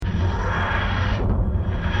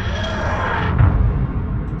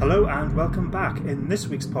Hello and welcome back. In this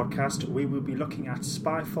week's podcast, we will be looking at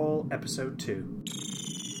Spyfall Episode 2.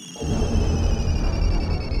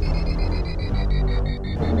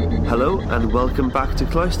 Hello and welcome back to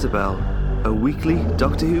Cloisterbell, a weekly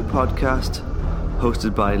Doctor Who podcast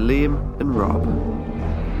hosted by Liam and Rob.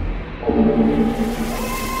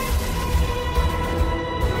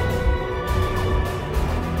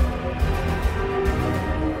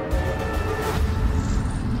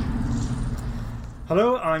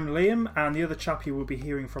 Hello, I'm Liam, and the other chap you will be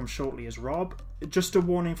hearing from shortly is Rob. Just a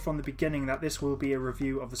warning from the beginning that this will be a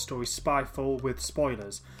review of the story Spyfall with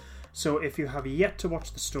spoilers. So if you have yet to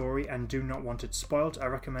watch the story and do not want it spoiled, I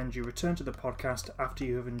recommend you return to the podcast after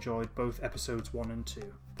you have enjoyed both episodes 1 and 2.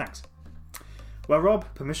 Thanks. Well, Rob,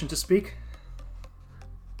 permission to speak?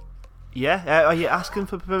 Yeah? Are you asking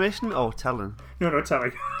for permission or telling? No,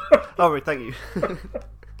 telling. Oh, right, thank you.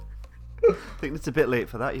 I think it's a bit late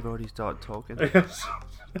for that. You've already started talking. Yes.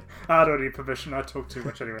 I don't need permission. I talk too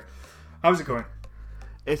much anyway. How's it going?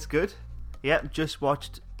 It's good. Yep, just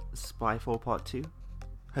watched Spyfall Part 2.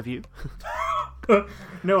 Have you?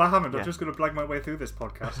 No, I haven't. Yeah. I'm just going to blag my way through this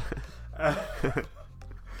podcast. I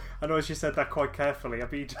know she said that quite carefully.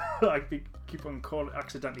 I'd keep on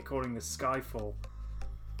accidentally calling this Skyfall.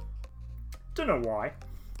 Don't know why.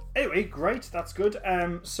 Anyway, great, that's good.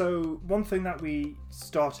 So one thing that we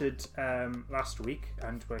started last week,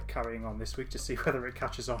 and we're carrying on this week to see whether it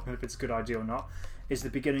catches on and if it's a good idea or not, is the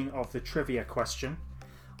beginning of the trivia question,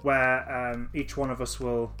 where each one of us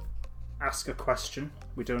will ask a question.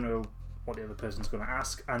 We don't know what the other person's going to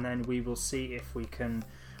ask, and then we will see if we can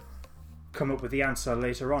come up with the answer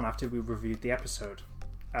later on after we've reviewed the episode.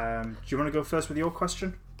 Do you want to go first with your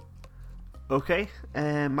question? Okay,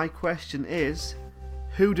 my question is,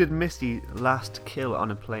 who did Misty last kill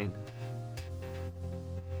on a plane?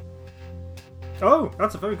 Oh,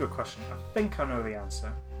 that's a very good question. I think I know the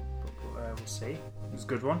answer, but we'll see. It's a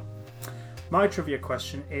good one. My trivia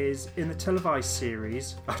question is, in the televised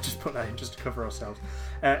series, I just put that in just to cover ourselves.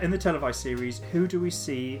 In the televised series, who do we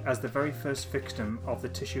see as the very first victim of the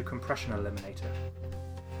tissue compression eliminator?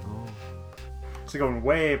 Oh. So going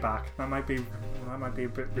way back, that might be a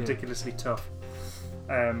bit ridiculously tough.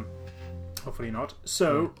 Hopefully not.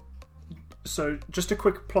 So just a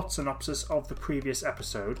quick plot synopsis of the previous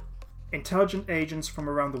episode. Intelligent agents from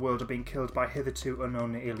around the world are being killed by hitherto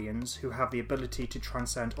unknown aliens who have the ability to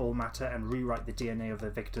transcend all matter and rewrite the DNA of their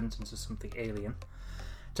victims into something alien.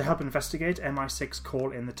 To help investigate, MI6 call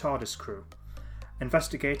in the TARDIS crew.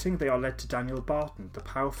 Investigating, they are led to Daniel Barton, the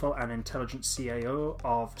powerful and intelligent CAO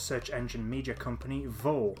of search engine media company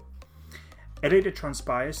Vole. It later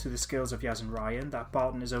transpires through the skills of Yaz and Ryan that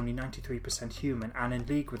Barton is only 93% human and in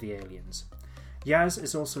league with the aliens. Yaz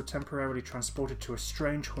is also temporarily transported to a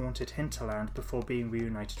strange haunted hinterland before being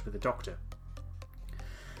reunited with the Doctor.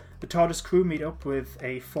 The TARDIS crew meet up with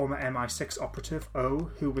a former MI6 operative,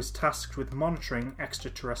 O, who was tasked with monitoring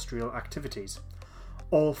extraterrestrial activities.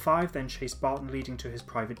 All five then chase Barton, leading to his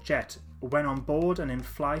private jet. When on board and in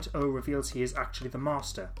flight, O reveals he is actually the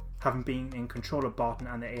Master, having been in control of Barton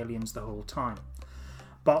and the aliens the whole time.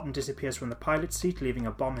 Barton disappears from the pilot seat, leaving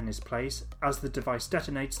a bomb in his place. As the device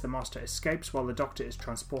detonates, the Master escapes while the Doctor is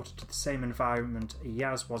transported to the same environment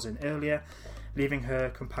Yaz was in earlier, leaving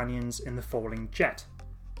her companions in the falling jet.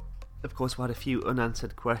 Of course, we had a few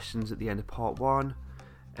unanswered questions at the end of Part 1.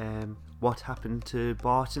 What happened to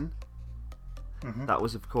Barton? Mm-hmm. That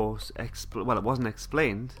was, of course, it wasn't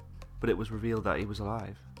explained, but it was revealed that he was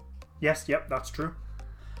alive. Yes, that's true.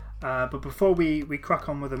 But before we crack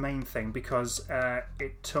on with the main thing, because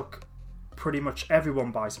it took pretty much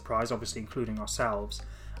everyone by surprise, obviously including ourselves,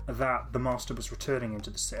 that the Master was returning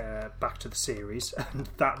into back to the series, and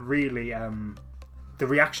that really the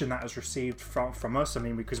reaction that has received from us, I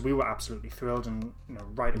mean, because we were absolutely thrilled, and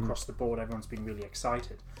right across the board, everyone's been really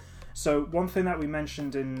excited. So one thing that we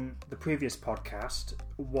mentioned in the previous podcast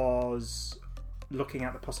was looking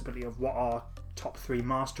at the possibility of what our top 3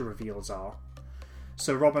 Master reveals are.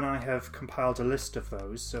 So Rob and I have compiled a list of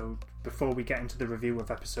those. So before we get into the review of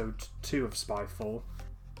episode 2 of Spyfall,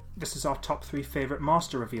 this is our top 3 favourite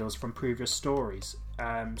Master reveals from previous stories.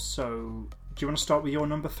 So do you want to start with your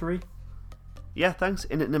number 3? Yeah, thanks.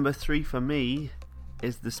 In at number 3 for me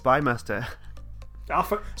is the Spy Master.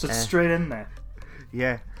 So it's straight in there.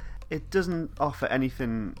 Yeah. It doesn't offer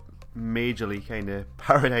anything majorly kind of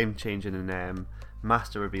paradigm changing in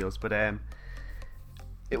Master reveals, but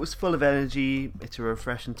it was full of energy. It's a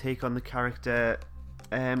refreshing take on the character.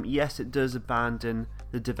 Yes, it does abandon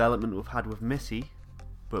the development we've had with Missy,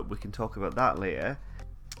 but we can talk about that later.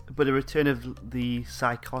 But a return of the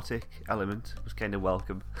psychotic element was kind of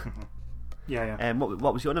welcome. Yeah.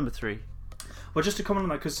 What was your number 3? Well, just to comment on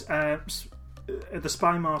that, because the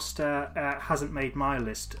Spy Master hasn't made my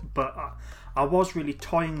list, but I was really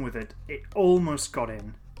toying with it. It almost got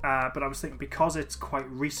in, but I was thinking because it's quite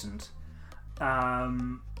recent, I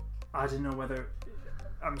don't know whether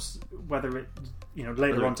it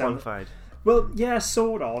later on down. Qualified. Well, yeah,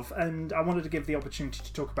 sort of, and I wanted to give the opportunity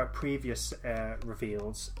to talk about previous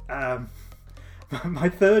reveals. My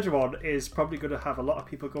third one is probably going to have a lot of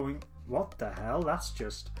people going, "What the hell? That's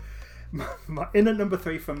just..." In at number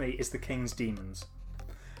 3 for me is the King's Demons,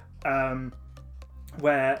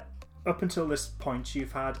 where up until this point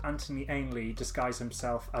you've had Anthony Ainley disguise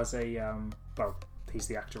himself as a he's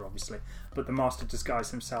the actor obviously, but the Master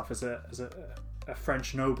disguised himself as a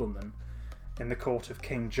French nobleman in the court of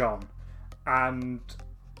King John, and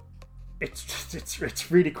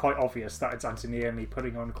it's really quite obvious that it's Anthony Ainley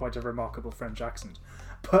putting on quite a remarkable French accent.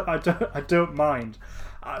 But I don't mind.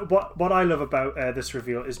 What I love about this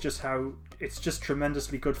reveal is just how it's just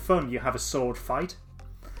tremendously good fun. You have a sword fight,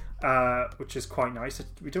 which is quite nice.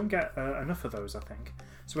 We don't get enough of those, I think.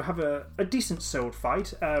 So we have a decent sword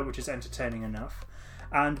fight, which is entertaining enough.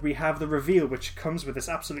 And we have the reveal, which comes with this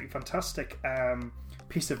absolutely fantastic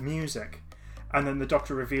piece of music. And then the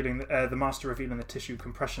Doctor revealing, the Master revealing the tissue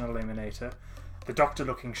compression eliminator. The Doctor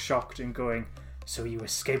looking shocked and going, "So you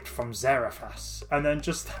escaped from Zarefas?" And then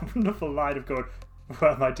just that wonderful line of going,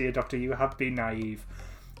 "Well, my dear Doctor, you have been naive."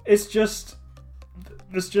 It's just...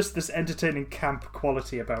 There's just this entertaining camp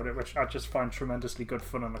quality about it, which I just find tremendously good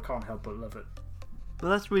fun, and I can't help but love it.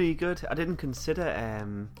 Well, that's really good. I didn't consider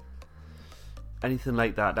anything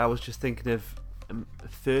like that. I was just thinking of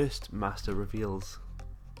first Master reveals.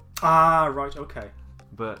 Ah, right, okay.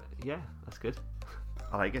 But yeah, that's good.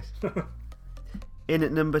 I like it. In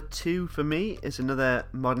at number 2 for me is another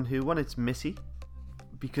Modern Who one. It's Missy,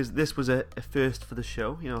 because this was a first for the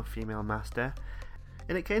show, female Master,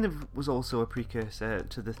 and it kind of was also a precursor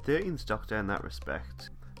to the 13th Doctor in that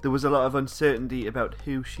respect. There was a lot of uncertainty about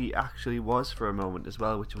who she actually was for a moment as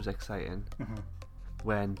well, which was exciting. Mm-hmm.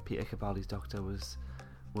 When Peter Capaldi's Doctor was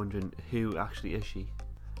wondering who actually is she,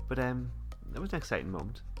 but it was an exciting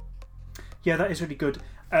moment. Yeah, that is really good.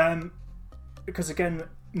 Because again,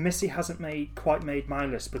 Missy hasn't quite made my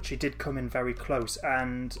list, but she did come in very close,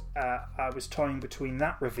 and I was toying between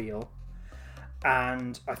that reveal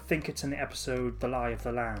and I think it's in the episode The Lie of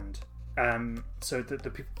the Land. So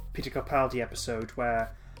the Peter Capaldi episode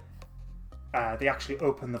where they actually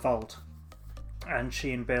open the vault and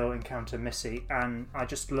she and Bill encounter Missy, and I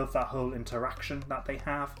just love that whole interaction that they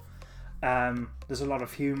have. There's a lot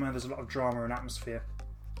of humour, there's a lot of drama and atmosphere.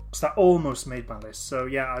 So that almost made my list. So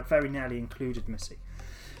yeah, I very nearly included Missy.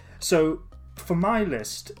 So for my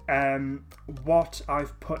list, what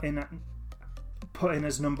I've put in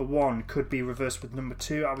as number 1 could be reversed with number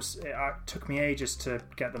 2. It took me ages to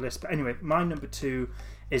get the list, but anyway, my number 2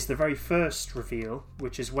 is the very first reveal,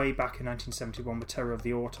 which is way back in 1971 with Terror of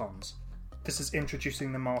the Autons. This is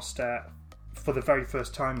introducing the Master for the very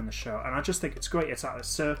first time in the show, and I just think it's great. It's at a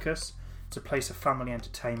circus. It's a place of family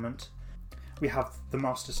entertainment. We have the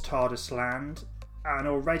Master's TARDIS land, and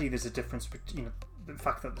already there's a difference between the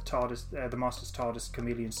fact that the Master's TARDIS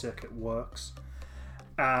chameleon circuit works.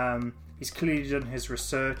 He's clearly done his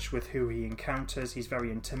research with who he encounters. He's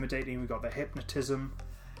very intimidating. We've got the hypnotism.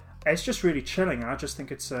 It's just really chilling, and I just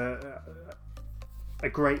think it's a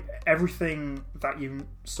great... Everything that you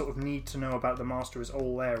sort of need to know about the Master is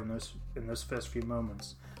all there in those first few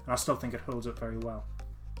moments, and I still think it holds up very well.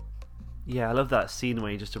 Yeah, I love that scene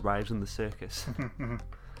where he just arrives in the circus.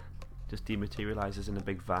 Just dematerialises in a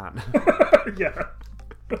big van. Yeah.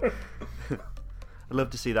 I'd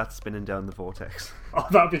love to see that spinning down the vortex. Oh,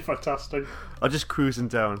 that'd be fantastic. Or just cruising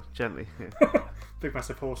down gently. Yeah. Big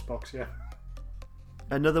massive horse box, yeah.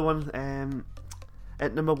 Another one,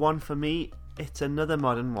 at number 1 for me, it's another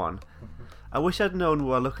modern one. Mm-hmm. I wish I'd known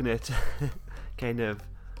we were looking at kind of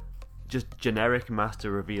just generic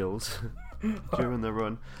Master reveals during the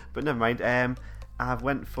run, but never mind. I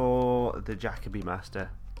went for the Jacobi Master,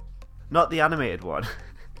 not the animated one.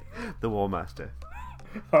 The War Master.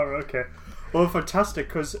 Oh, okay. Well, fantastic,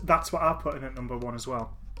 because that's what I put in at number 1 as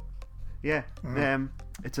well. Yeah. Mm-hmm.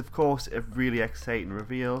 It's of course a really exciting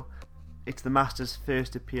reveal. It's the Master's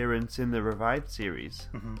first appearance in the revived series.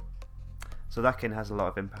 Mm-hmm. So that kind of has a lot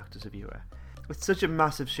of impact as a viewer. It's such a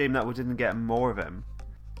massive shame that we didn't get more of him.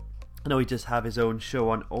 I know he does have his own show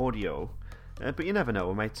on audio, but you never know,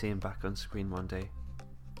 we might see him back on screen one day.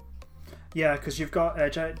 Yeah, because you've got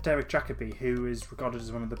Derek Jacobi, who is regarded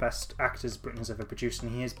as one of the best actors Britain has ever produced,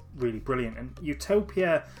 and he is really brilliant. And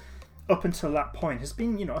Utopia, up until that point has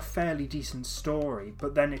been, you know, a fairly decent story,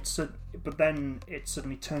 but then it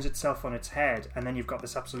suddenly turns itself on its head, and then you've got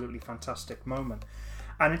this absolutely fantastic moment,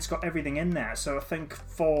 and it's got everything in there. So I think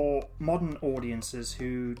for modern audiences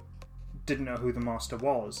who didn't know who the Master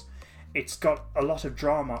was, it's got a lot of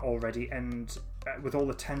drama already, and with all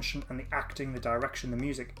the tension and the acting, the direction, the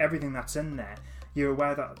music, everything that's in there, you're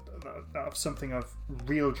aware that something of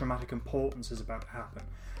real dramatic importance is about to happen.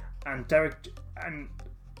 And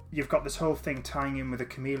you've got this whole thing tying in with the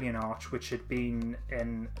Chameleon Arch, which had been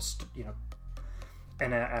in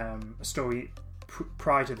a story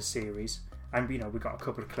prior to the series, and we got a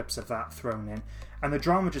couple of clips of that thrown in, and the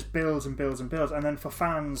drama just builds and builds and builds. And then for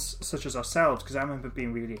fans such as ourselves, because I remember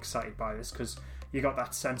being really excited by this, because you got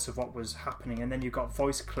that sense of what was happening, and then you got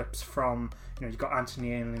voice clips from, you got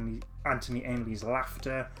Anthony Ainley's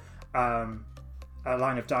laughter, a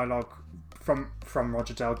line of dialogue from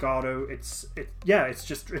Roger Delgado. It's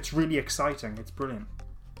really exciting. It's brilliant.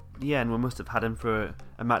 Yeah, and we must have had him for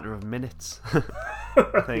a matter of minutes.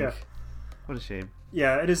 I think. Yeah. What a shame.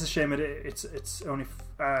 Yeah, it is a shame. It's only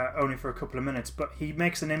for a couple of minutes, but he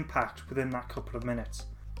makes an impact within that couple of minutes.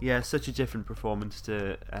 Yeah, such a different performance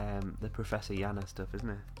to the Professor Yana stuff, isn't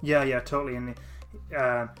it? Yeah, totally. And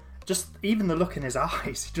just even the look in his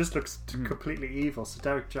eyes, he just looks completely evil. So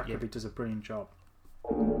Derek Jacobi does a brilliant job.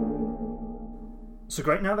 So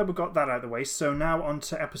great, now that we've got that out of the way, so now on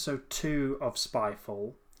to episode 2 of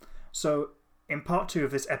Spyfall. So in part 2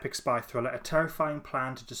 of this epic spy thriller, a terrifying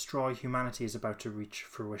plan to destroy humanity is about to reach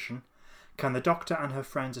fruition. Can the Doctor and her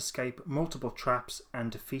friends escape multiple traps and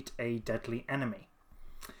defeat a deadly enemy?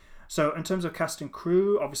 So in terms of cast and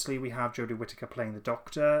crew, obviously we have Jodie Whittaker playing the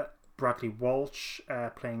Doctor, Bradley Walsh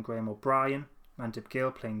playing Graham O'Brien, Mandip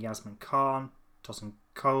Gill playing Yasmin Khan, Tosin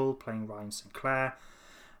Cole playing Ryan Sinclair,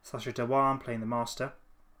 Sacha Dhawan playing the Master,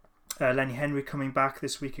 Lenny Henry coming back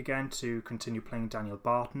this week again to continue playing Daniel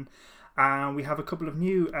Barton, and we have a couple of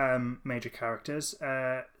new major characters,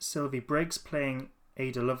 Sylvie Briggs playing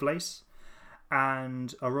Ada Lovelace,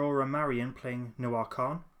 and Aurora Marion playing Noir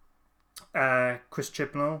Khan. Chris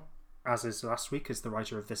Chibnall, as is last week, is the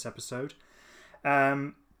writer of this episode.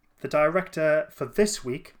 The director for this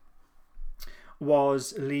week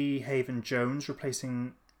was Lee Haven Jones,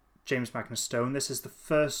 replacing James Magnus Stone. This is the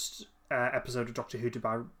first episode of Doctor Who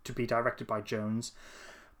to be directed by Jones,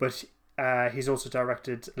 but he's also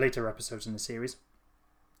directed later episodes in the series.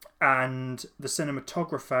 And the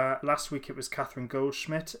cinematographer, last week it was Catherine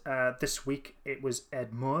Goldschmidt, this week it was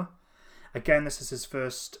Ed Moore. Again, this is his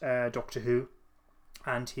first Doctor Who,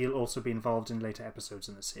 and he'll also be involved in later episodes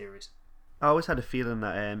in the series. I always had a feeling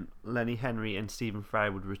that Lenny Henry and Stephen Fry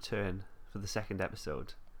would return for the second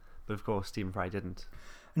episode, but of course Stephen Fry didn't.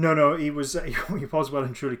 No, he was well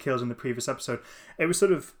and truly killed in the previous episode. It was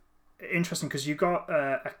sort of interesting because you got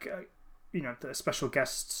the special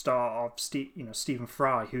guest star of Stephen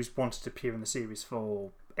Fry, who's wanted to appear in the series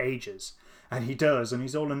for ages, and he does, and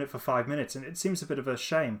he's all in it for 5 minutes, and it seems a bit of a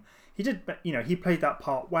shame. He did, he played that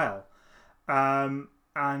part well, and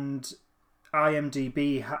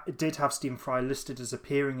IMDb did have Stephen Fry listed as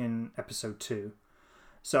appearing in episode 2,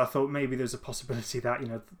 so I thought maybe there's a possibility that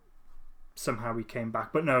somehow he came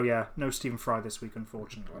back, but no Stephen Fry this week,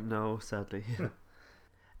 unfortunately. No, sadly.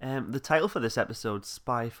 The title for this episode,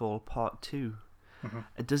 Spyfall Part 2.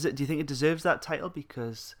 Mm-hmm. Do you think it deserves that title?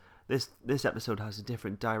 Because this episode has a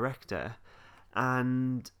different director,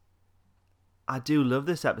 and I do love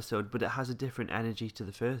this episode, but it has a different energy to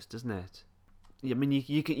the first, doesn't it? I mean,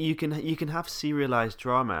 you can have serialized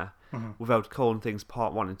drama without calling things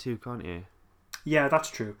Part 1 and 2, can't you? Yeah, that's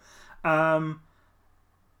true.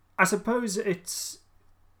 I suppose it's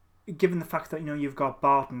given the fact that you've got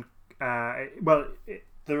Barton.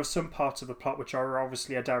 There are some parts of the plot which are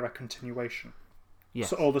obviously a direct continuation. Yes.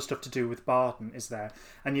 So all the stuff to do with Barton is there,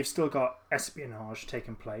 and you've still got espionage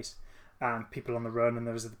taking place, and people on the run, and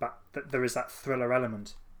there is that thriller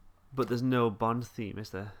element. But there's no Bond theme,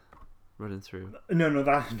 is there, running through? No,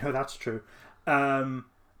 that's true.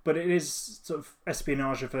 But it is sort of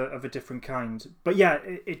espionage of a different kind. But yeah,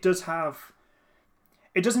 it does have.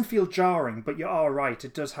 It doesn't feel jarring, but you are right.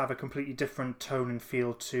 It does have a completely different tone and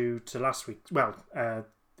feel to last week. Well,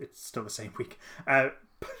 it's still the same week.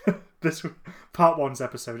 This Part 1's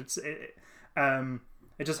episode.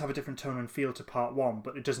 It does have a different tone and feel to Part 1,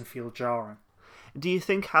 but it doesn't feel jarring. Do you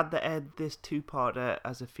think had they aired this 2-parter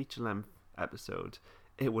as a feature-length episode,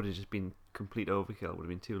 it would have just been complete overkill? Would have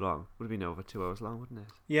been too long. Would have been over 2 hours long, wouldn't it?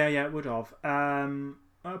 Yeah, it would have.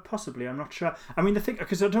 Possibly, I'm not sure. I mean, the thing,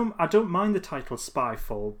 because I don't mind the title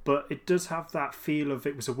Spyfall, but it does have that feel of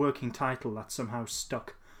it was a working title that somehow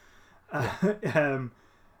stuck.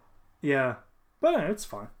 Yeah, but it's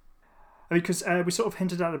fine. I mean, because we sort of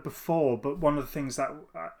hinted at it before, but one of the things that,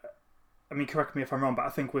 I mean, correct me if I'm wrong, but I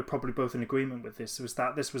think we're probably both in agreement with this, was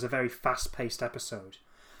that this was a very fast-paced episode.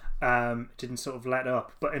 It didn't sort of let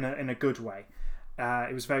up, but in a good way.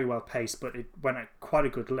 It was very well paced, but it went at quite a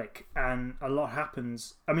good lick, and a lot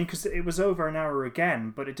happens. I mean, because it was over an hour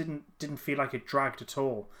again, but it didn't feel like it dragged at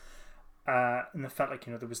all, and it felt like,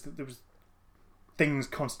 you know, there was things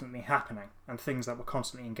constantly happening and things that were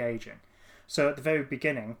constantly engaging. So at the very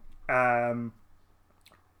beginning,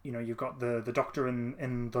 you know, you've got the Doctor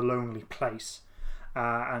in the lonely place,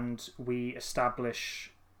 and we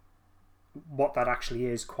establish what that actually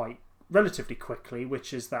is quite relatively quickly,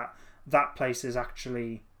 which is that place is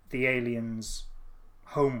actually the aliens'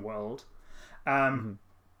 home world. And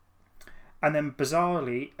then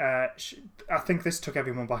bizarrely, I think this took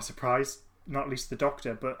everyone by surprise, not least the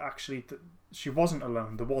Doctor, but actually she wasn't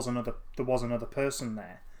alone. There was another person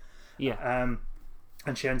there. Yeah.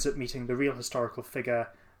 And she ends up meeting the real historical figure,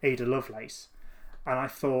 Ada Lovelace. And I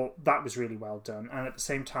thought that was really well done. And at the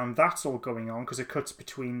same time, that's all going on because it cuts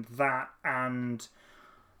between that and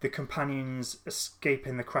the companions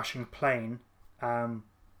escaping the crashing plane,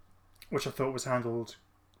 which I thought was handled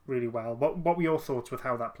really well. What were your thoughts with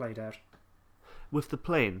how that played out? With the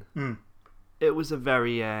plane, it was a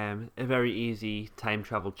very easy time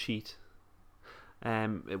travel cheat.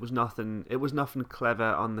 It was nothing clever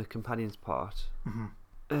on the companions' part.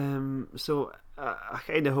 So I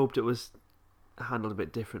kind of hoped it was handled a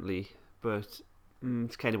bit differently, but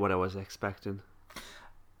it's kind of what I was expecting.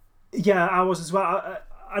 Yeah, I was as well.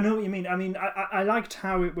 I know what you mean. I mean, I liked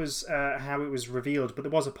how it was revealed, but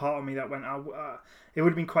there was a part of me that went, it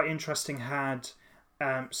would have been quite interesting had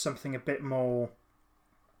something a bit more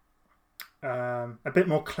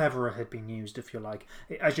cleverer had been used, if you like.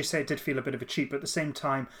 As you say, it did feel a bit of a cheat, but at the same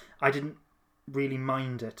time, I didn't really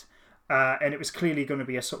mind it. And it was clearly going to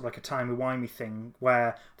be a sort of like a timey-wimey thing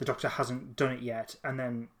where the Doctor hasn't done it yet, and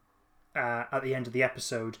then at the end of the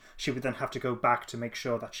episode, she would then have to go back to make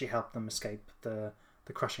sure that she helped them escape the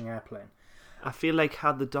crashing airplane. I feel like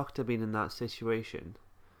had the Doctor been in that situation,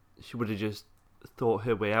 she would have just thought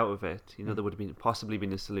her way out of it. You know, there would have possibly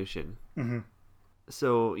been a solution. Mm-hmm.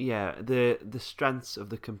 So yeah, the strengths of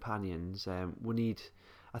the companions, I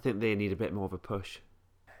think they need a bit more of a push.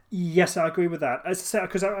 Yes, I agree with that. As I say,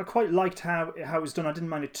 because I quite liked how it was done. I didn't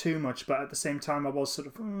mind it too much, but at the same time, I was sort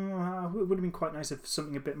of, it would have been quite nice if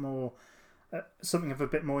something of a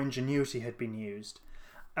bit more ingenuity had been used.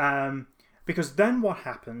 Because then what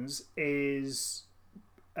happens is,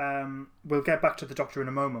 we'll get back to the Doctor in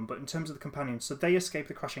a moment, but in terms of the companions, so they escape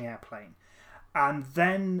the crashing airplane, and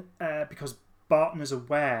then because Barton is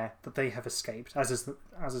aware that they have escaped, as is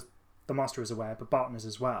the Master is aware, but Barton is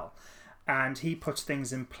as well. And he puts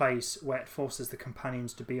things in place where it forces the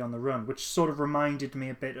companions to be on the run, which sort of reminded me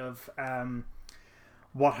a bit of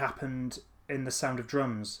what happened in The Sound of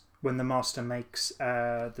Drums when the Master makes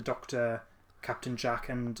the Doctor, Captain Jack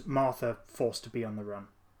and Martha forced to be on the run.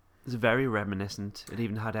 It's very reminiscent. It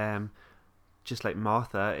even had, just like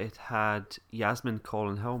Martha, it had Yasmin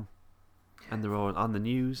calling home. And they're all on the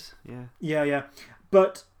news, yeah. Yeah.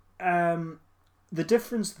 But the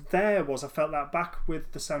difference there was I felt that back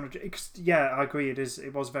with The Sound of Drums. Yeah, I agree,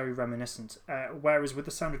 it was very reminiscent. Whereas with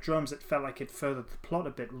The Sound of Drums, it felt like it furthered the plot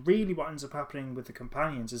a bit. Really what ends up happening with the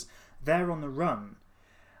companions is they're on the run,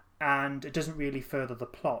 and it doesn't really further the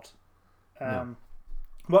plot. No.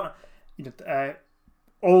 Well,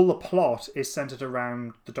 all the plot is centered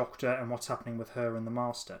around the Doctor and what's happening with her and the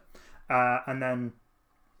Master. And then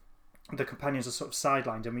the companions are sort of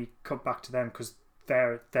sidelined, and we cut back to them because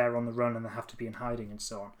they're on the run and they have to be in hiding and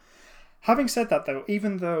so on. Having said that, though,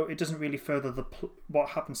 even though it doesn't really further what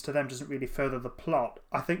happens to them doesn't really further the plot,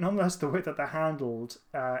 I think nonetheless the way that they're handled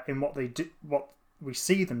in what they do, what we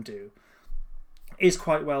see them do, is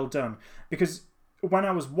quite well done. Because when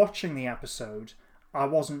I was watching the episode, I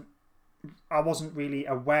wasn't really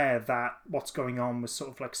aware that what's going on was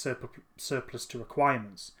sort of like surplus to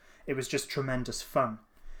requirements. It was just tremendous fun,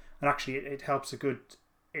 and actually it helps it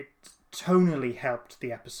tonally helped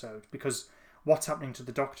the episode, because what's happening to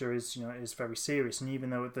the Doctor is very serious, and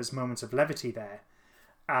even though there's moments of levity there,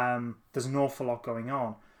 there's an awful lot going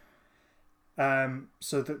on.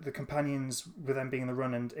 So the companions, with them being in the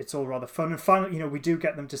run, and it's all rather fun. And finally, we do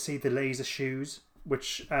get them to see the laser shoes,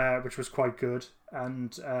 which was quite good,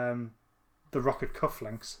 and the rocket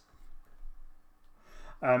cufflinks.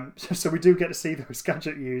 So we do get to see those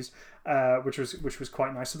gadget used, which was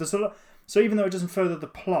quite nice. So there's a lot. So even though it doesn't further the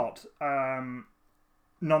plot,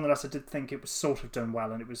 nonetheless, I did think it was sort of done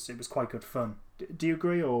well, and it was quite good fun. Do you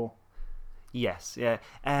agree, or? Yes, yeah.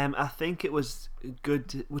 I think it was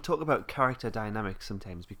good. We talk about character dynamics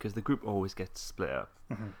sometimes because the group always gets split up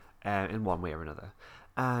in one way or another.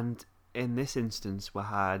 And in this instance, we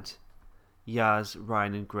had Yaz,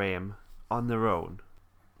 Ryan, and Graham on their own.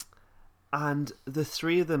 And the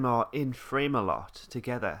three of them are in frame a lot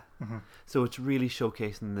together. So it's really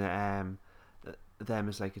showcasing them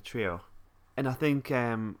as like a trio. And I think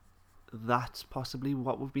that's possibly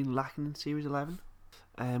what we've been lacking in Series 11.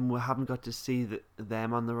 We haven't got to see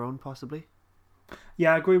them on their own, possibly.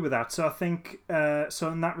 Yeah, I agree with that. So I think, so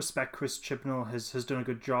in that respect, Chris Chibnall has done a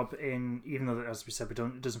good job in, even though, as we said,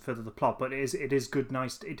 it doesn't further the plot, but it is good,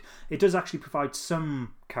 nice. It does actually provide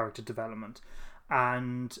some character development,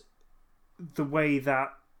 and the way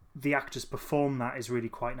that the actors perform that is really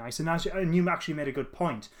quite nice. And you actually made a good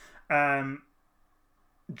point.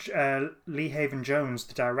 Lee Haven Jones,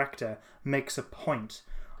 the director, makes a point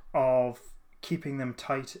of keeping them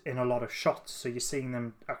tight in a lot of shots, so you're seeing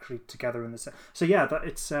them actually together in the set. So yeah, that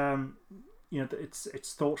it's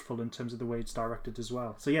it's thoughtful in terms of the way it's directed as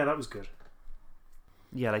well. So yeah, that was good.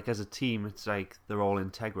 Yeah, like as a team, it's like they're all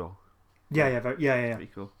integral. Yeah.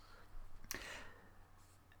 Pretty cool.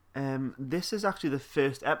 This is actually the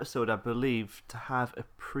first episode, I believe, to have a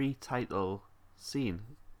pre-title scene.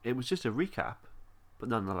 It was just a recap, but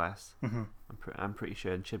nonetheless, I'm pretty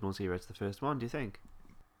sure in Chibnall's era it's the first one. Do you think?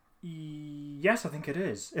 Yes, I think it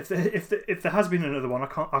is. If there has been another one, I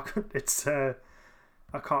can't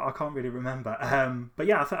really remember. But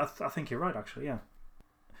yeah, I think you're right, actually. Yeah.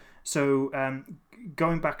 So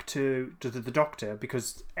going back to the Doctor,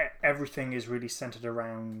 because everything is really centered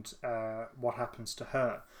around what happens to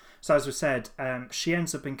her. So as we said, she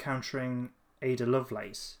ends up encountering Ada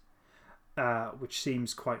Lovelace, which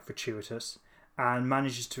seems quite fortuitous, and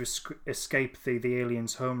manages to escape the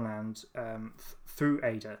aliens' homeland through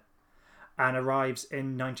Ada, and arrives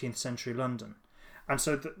in 19th century London. And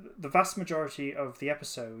so the vast majority of the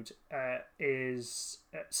episode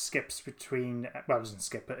skips between... Well, it doesn't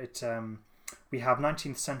skip, but we have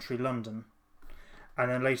 19th century London, and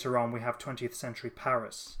then later on we have 20th century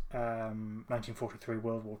Paris, 1943,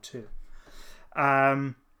 World War II.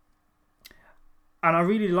 And I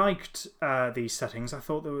really liked these settings. I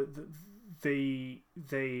thought they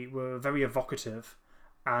were very evocative,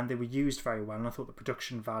 and they were used very well, and I thought the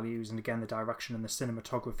production values and again the direction and the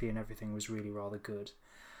cinematography and everything was really rather good.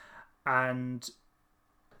 And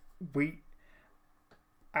we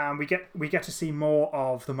get to see more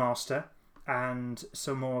of the Master and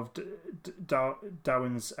some more of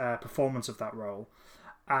Darwin's performance of that role,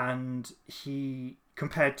 and he,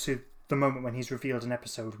 compared to the moment when he's revealed in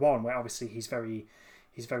episode 1, where obviously he's very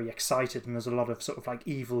excited and there's a lot of sort of like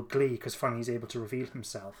evil glee because finally he's able to reveal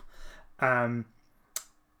himself.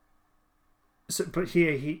 But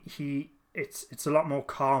here it's a lot more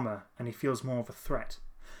calmer and he feels more of a threat.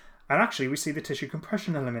 And actually, we see the tissue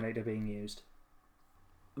compression eliminator being used.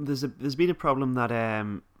 There's been a problem that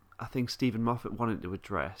I think Stephen Moffat wanted to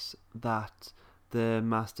address, that the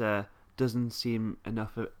Master doesn't seem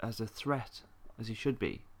enough as a threat as he should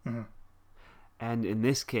be. Mm-hmm. And in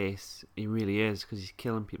this case, he really is, because he's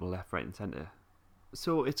killing people left, right, and centre.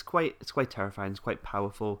 So it's quite terrifying. It's quite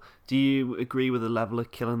powerful. Do you agree with the level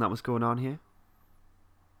of killing that was going on here?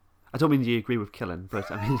 I don't mean do you agree with killing, but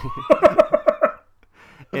I mean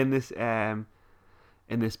in this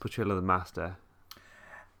portrayal of the Master.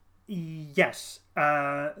 Yes.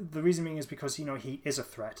 The reason being is because he is a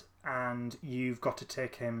threat, and you've got to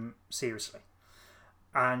take him seriously.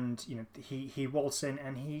 And he waltzes in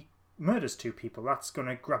and he murders 2 people. That's going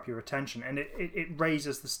to grab your attention, and it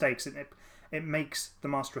raises the stakes, and it makes the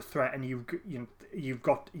Master a threat, and you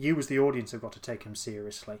as the audience have got to take him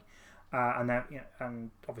seriously. And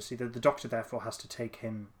obviously the Doctor therefore has to take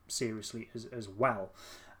him seriously as well.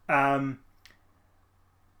 And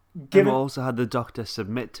we also had the Doctor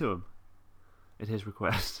submit to him at his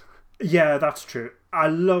request. Yeah, that's true. I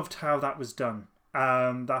loved how that was done.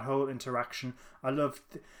 That whole interaction.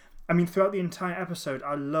 Throughout the entire episode,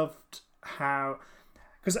 I loved how...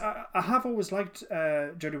 Because I have always liked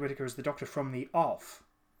Jodie Whittaker as the Doctor from the off.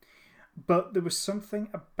 But there was something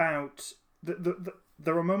about...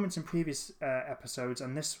 There are moments in previous episodes,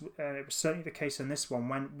 and this it was certainly the case in this one,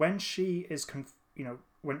 when she is,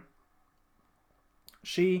 when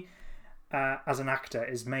she, as an actor,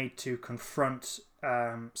 is made to confront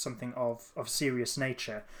something of serious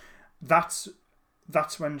nature. That's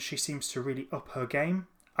when she seems to really up her game.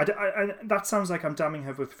 I that sounds like I'm damning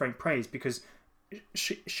her with faint praise, because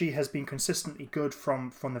she has been consistently good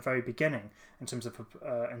from the very beginning in terms of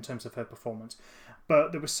her performance.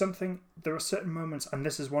 But there are certain moments, and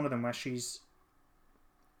this is one of them, where she's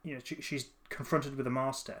confronted with the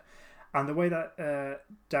Master, And the way that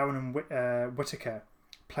Dowan and Whittaker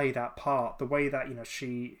play that part, the way that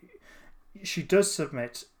she does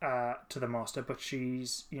submit to the master, but she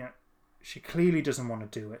clearly doesn't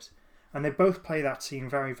want to do it, and they both play that scene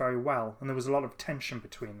very, very well. And there was a lot of tension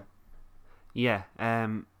between them. Yeah,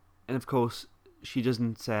 and of course she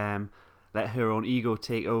doesn't let her own ego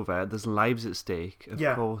take over. There's lives at stake.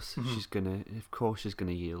 Of course, she's gonna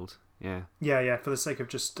yield. Yeah. Yeah. For the sake of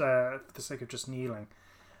just kneeling.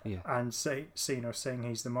 Yeah. And saying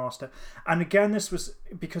he's the master. And again, this was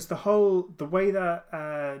because the way that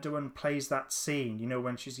Dowan plays that scene,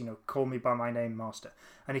 when she's call me by my name, master,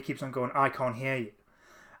 and he keeps on going, I can't hear you.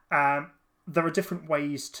 There are different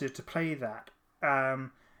ways to play that.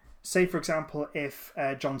 Say, for example, if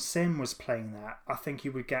John Sim was playing that, I think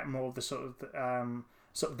you would get more of the sort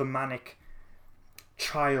of the manic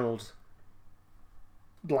child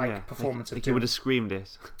performance. Like he would have screamed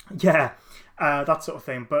it. Yeah, that sort of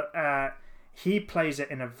thing. But he plays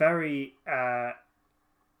it in a very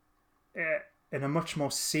in a much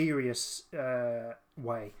more serious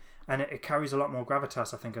way, and it carries a lot more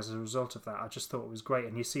gravitas, I think, as a result of that. I just thought it was great,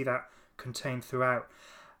 and you see that contained throughout.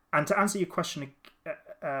 And to answer your question,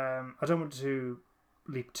 I don't want to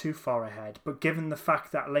leap too far ahead, but given the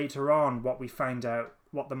fact that later on what we find out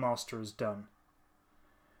what the master has done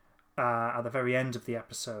at the very end of the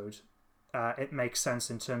episode, it makes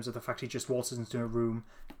sense in terms of the fact he just waltzes into a room,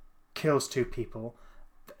 kills two people,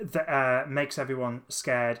 makes everyone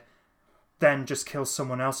scared, then just kills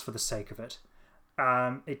someone else for the sake of it.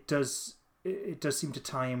 It does seem to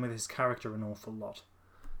tie in with his character an awful lot.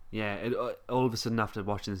 Yeah, all of a sudden after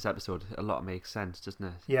watching this episode, a lot makes sense, doesn't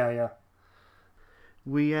it? Yeah.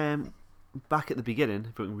 We back at the beginning,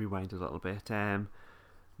 if we can rewind a little bit,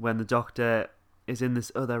 when the Doctor is in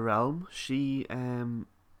this other realm, she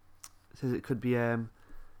says it could be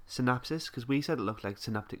synapses, because we said it looked like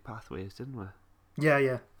synaptic pathways, didn't we?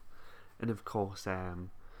 Yeah. And of course,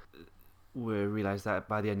 we realise that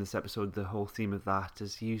by the end of this episode, the whole theme of that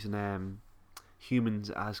is using humans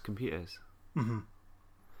as computers. Mm-hmm.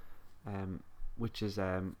 Which is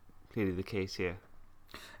clearly the case here.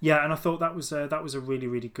 Yeah, and I thought that was a really,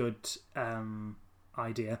 really good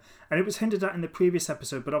idea, and it was hinted at in the previous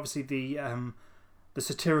episode. But obviously, the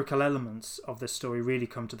satirical elements of this story really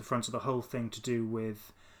come to the front of the whole thing, to do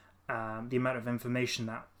with the amount of information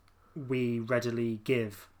that we readily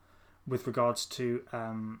give with regards to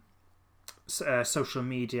social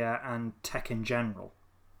media and tech in general.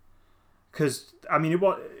 Because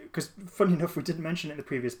funny enough, we didn't mention it in the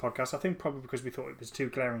previous podcast. I think probably because we thought it was too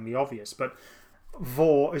glaringly obvious. But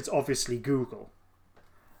Vore is obviously Google.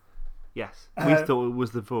 Yes, we thought it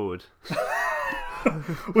was the Vord.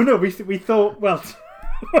 Well, no, we thought. Well,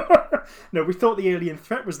 no, we thought the alien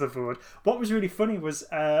threat was the Vord. What was really funny was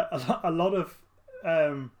a lot of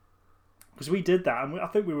because we did that, and I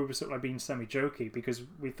think we were sort of like being semi-jokey because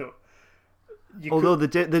we thought. Although they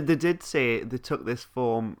did say they took this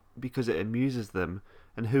form because it amuses them,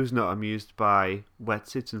 and who's not amused by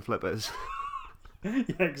wetsuits and flippers? Yeah,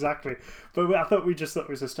 exactly. But I thought it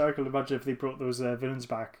was hysterical. Imagine if they brought those villains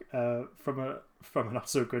back from a not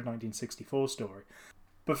so good 1964 story.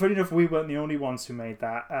 But funny enough, we weren't the only ones who made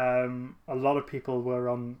that. A lot of people were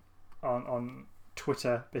on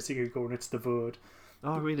Twitter basically going, "It's the Vord."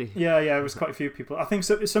 Oh, really? Yeah, it was quite a few people. I think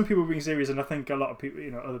some people were being serious, and I think a lot of people,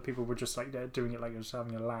 other people were just like doing it like just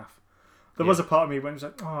having a laugh. There was a part of me when it was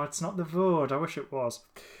like, "Oh, it's not the Vord. I wish it was."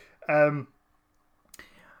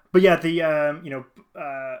 But yeah, the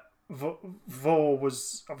Vore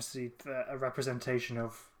was obviously a representation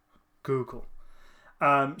of Google.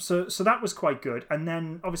 So that was quite good, and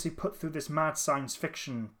then obviously put through this mad science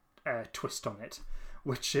fiction twist on it,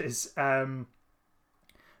 which is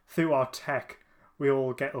through our tech. We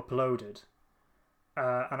all get uploaded,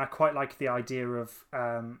 and I quite like the idea of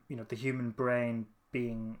the human brain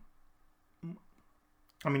being.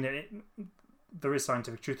 I mean, there is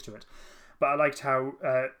scientific truth to it, but I liked how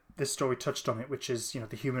this story touched on it, which is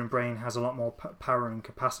the human brain has a lot more power and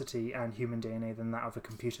capacity and human DNA than that of a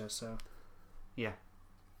computer. So, yeah,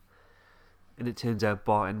 and it turns out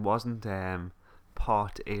Barton wasn't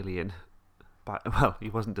part alien, but well, he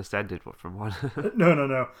wasn't descended from one.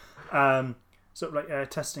 No. Sort of like a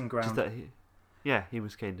testing ground. He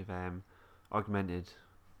was kind of augmented,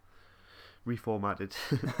 reformatted.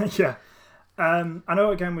 Yeah. I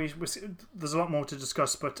know, again, there's a lot more to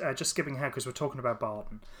discuss, but just skipping ahead because we're talking about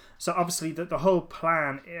Barton. So obviously the whole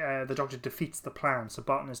plan, the Doctor defeats the plan, so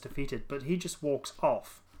Barton is defeated, but he just walks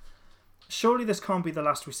off. Surely this can't be the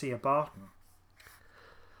last we see of Barton.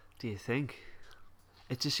 Do you think?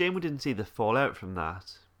 It's a shame we didn't see the fallout from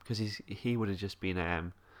that, because he would have just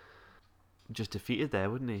been just defeated there,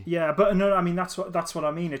 wouldn't he? Yeah, but no, I mean that's what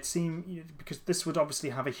I mean. It seemed because this would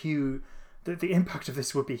obviously have a huge. The impact of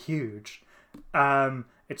this would be huge.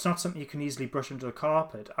 It's not something you can easily brush under the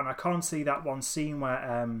carpet, and I can't see that one scene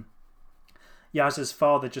where Yaz's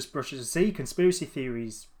father just brushes conspiracy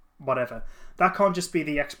theories, whatever. That can't just be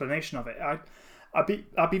the explanation of it.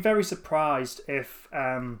 I'd be very surprised if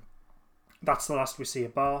that's the last we see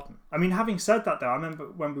of Barton. I mean, having said that, though, I remember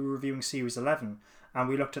when we were reviewing Series 11 and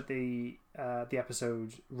we looked at the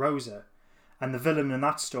episode Rosa and the villain in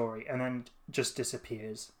that story, and then just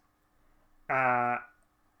disappears. And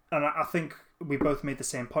I think we both made the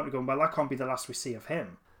same point of going, well, that can't be the last we see of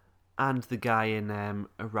him. And the guy in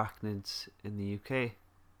Arachnids in the UK.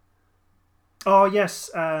 Oh yes,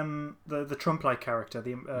 the Trump-like character,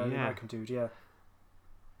 the American dude, yeah.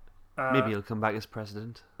 Maybe he'll come back as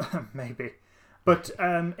president. Maybe, but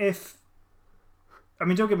if I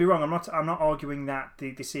mean, don't get me wrong, I'm not arguing that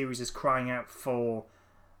the series is crying out for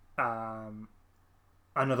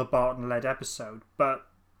another Barton-led episode, but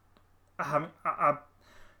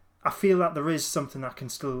I feel that there is something that can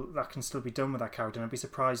still be done with that character, and I'd be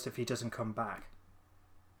surprised if he doesn't come back.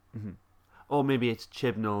 Mm-hmm. Or maybe it's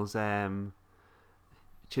Chibnall's way.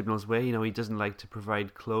 You know, he doesn't like to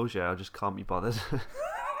provide closure. I just can't be bothered.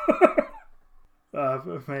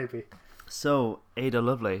 Maybe. So, Ada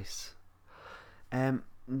Lovelace.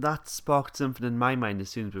 That sparked something in my mind as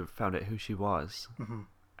soon as we found out who she was.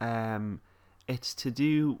 Mm-hmm. It's to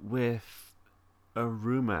do with a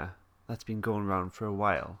rumour that's been going around for a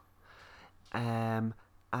while. And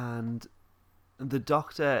the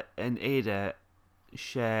Doctor and Ada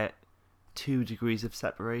share 2 degrees of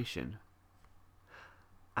separation.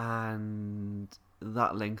 And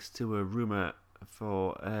that links to a rumour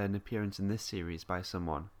for an appearance in this series by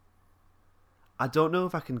someone. I don't know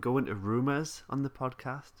if I can go into rumours on the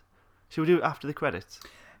podcast. Should we do it after the credits?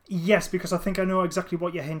 Yes, because I think I know exactly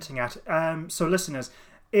what you're hinting at. So listeners,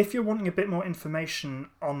 if you're wanting a bit more information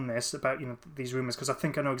on this, about these rumours, because I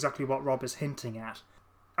think I know exactly what Rob is hinting at.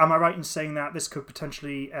 Am I right in saying that this could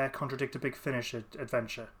potentially contradict a Big Finish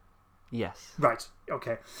adventure? Yes. Right.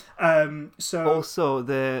 Okay. So also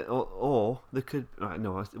there could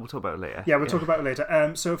no. We'll talk about it later. Yeah, we'll talk about it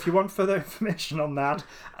later. So if you want further information on that,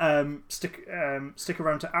 stick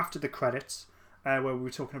around to after the credits, where we're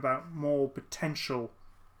talking about more potential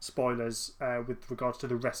spoilers with regards to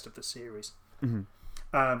the rest of the series. Mm-hmm.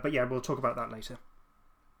 But yeah, we'll talk about that later.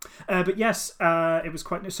 But yes, it was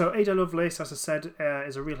quite. So Ada Lovelace, as I said,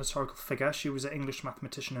 is a real historical figure. She was an English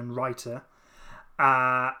mathematician and writer.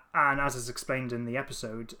 And as is explained in the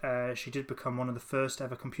episode, she did become one of the first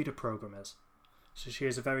ever computer programmers. So she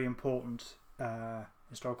is a very important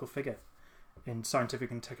historical figure in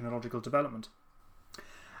scientific and technological development.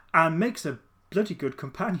 And makes a bloody good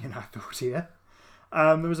companion, I thought, here.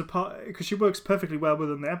 There was a part, because she works perfectly well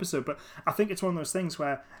within the episode, but I think it's one of those things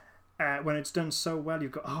where when it's done so well,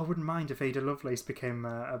 you've got, I wouldn't mind if Ada Lovelace became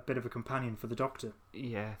a bit of a companion for the Doctor.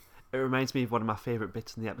 Yeah. It reminds me of one of my favourite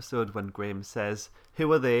bits in the episode when Graham says, "Who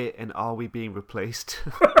are they and are we being replaced?"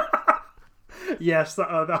 Yes,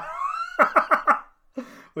 that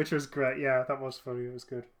which was great. Yeah, that was funny. It was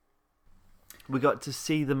good. We got to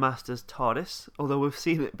see the Master's TARDIS, although we've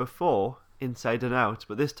seen it before, inside and out,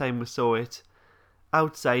 but this time we saw it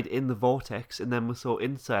outside in the vortex, and then we saw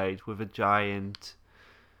inside with a giant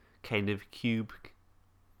kind of cube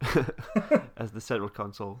as the central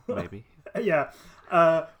console, maybe. Yeah.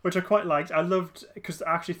 Which I quite liked. I loved, because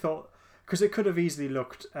I actually thought, because it could have easily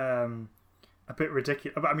looked a bit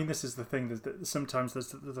ridiculous. I mean, this is the thing, sometimes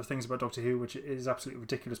there's the things about Doctor Who which is absolutely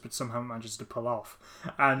ridiculous but somehow manages to pull off.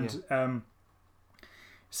 And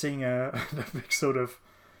seeing a big sort of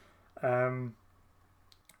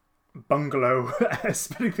bungalow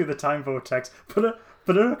spinning through the time vortex, but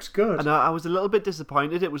it looks good. And I was a little bit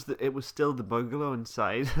disappointed. It was still the bungalow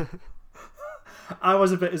inside. I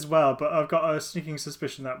was a bit as well, but I've got a sneaking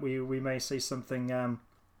suspicion that we may see something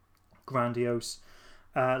grandiose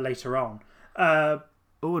later on. And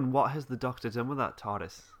what has the Doctor done with that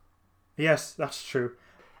TARDIS? Yes, that's true.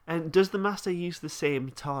 And does the Master use the same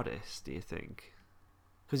TARDIS, do you think?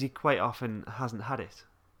 Because he quite often hasn't had it.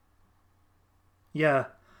 Yeah.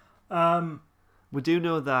 We do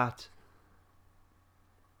know that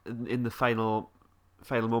in the final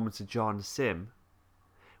moments of John Sim,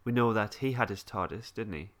 we know that he had his TARDIS,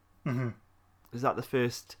 didn't he? Mm-hmm. Is that the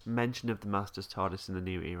first mention of the Master's TARDIS in the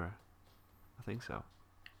new era? I think so.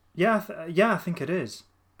 Yeah, I think it is.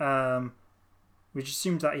 We just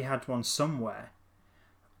assumed that he had one somewhere.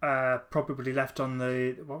 Probably left on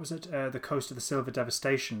the coast of the Silver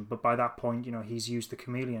Devastation, but by that point, he's used the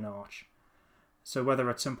Chameleon Arch. So whether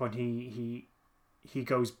at some point he he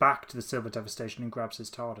goes back to the Silver Devastation and grabs his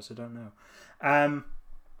TARDIS. I don't know.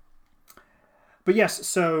 But yes,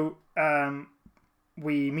 so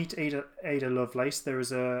we meet Ada Lovelace.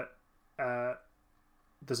 There's a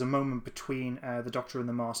moment between the Doctor and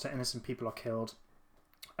the Master. Innocent people are killed,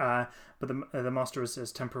 but the Master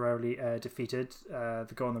is temporarily defeated. They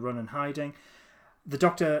go on the run and hiding. The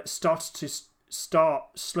Doctor starts to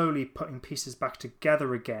slowly putting pieces back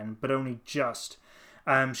together again, but only just.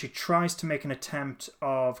 She tries to make an attempt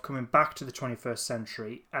of coming back to the 21st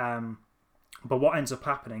century, but what ends up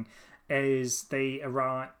happening is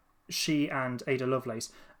she and Ada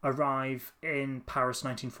Lovelace arrive in Paris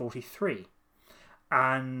 1943,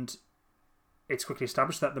 and it's quickly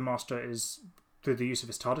established that the Master is, through the use of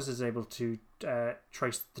his TARDIS, is able to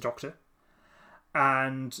trace the Doctor,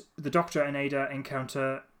 and the Doctor and Ada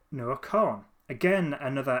encounter Noah Khan. Again,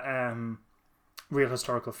 another real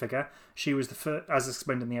historical figure. She was the first, as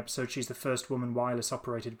explained in the episode, she's the first woman wireless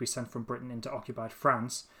operator to be sent from Britain into occupied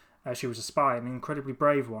France. She was a spy, an incredibly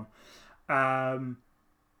brave one. And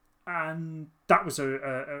that was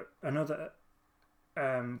another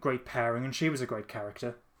great pairing, and she was a great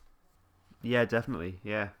character. Yeah, definitely,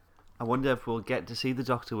 yeah. I wonder if we'll get to see the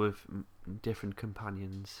Doctor with different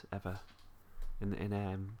companions ever in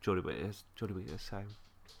Jodie Whittaker's time.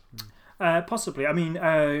 Possibly. I mean,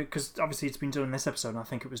 because obviously it's been done in this episode, and I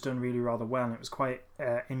think it was done really rather well, and it was quite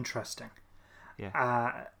interesting.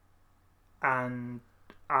 Yeah. And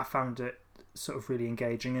I found it sort of really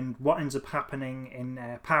engaging. And what ends up happening in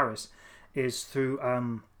Paris is through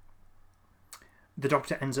the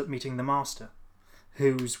Doctor ends up meeting the Master,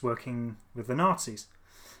 who's working with the Nazis.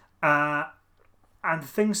 And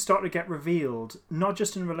things start to get revealed, not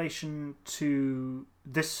just in relation to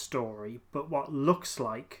this story, but what looks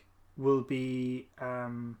like will be a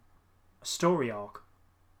story arc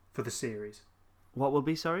for the series. What will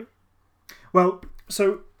be, sorry? Well,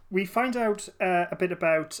 so we find out a bit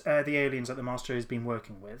about the aliens that the Master has been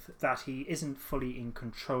working with, that he isn't fully in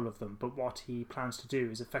control of them, but what he plans to do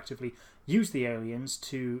is effectively use the aliens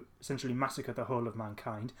to essentially massacre the whole of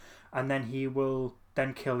mankind, and then he will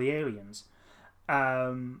then kill the aliens.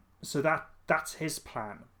 So that's his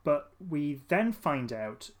plan. But we then find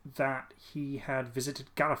out that he had visited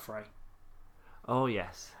Gallifrey. Oh,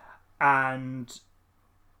 yes. And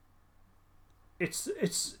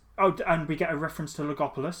and we get a reference to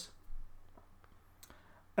Logopolis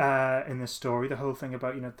in this story. The whole thing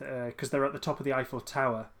about, because they're at the top of the Eiffel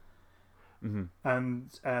Tower, mm-hmm. and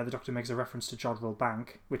the Doctor makes a reference to Jodrell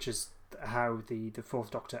Bank, which is how the Fourth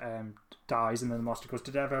Doctor dies, and then the Master goes,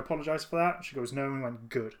 "Did I ever apologise for that?" She goes, "No," and went,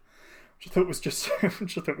 "Good." Which I thought was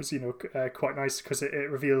quite nice, because it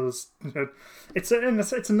reveals it's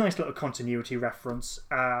a nice little continuity reference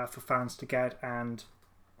for fans to get, and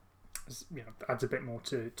adds a bit more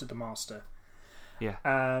to the Master. Yeah.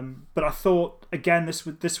 But I thought again this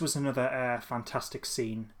was another fantastic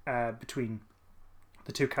scene between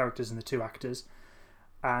the two characters and the two actors,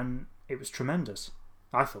 and it was tremendous,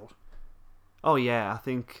 I thought. Oh yeah, I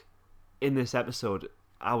think in this episode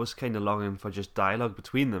I was kind of longing for just dialogue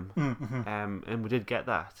between them, mm-hmm. And we did get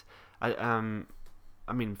that.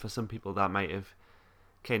 I mean, for some people that might have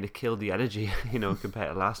kind of killed the energy,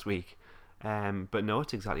 compared to last week. But no,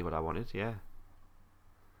 it's exactly what I wanted. Yeah,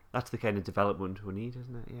 that's the kind of development we need,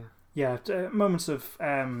 isn't it? Yeah. Yeah, moments of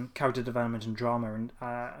character development and drama, and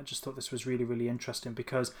I just thought this was really, really interesting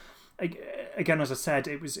because, again, as I said,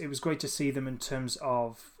 it was great to see them in terms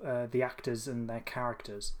of the actors and their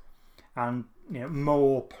characters, and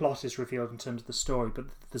more plot is revealed in terms of the story, but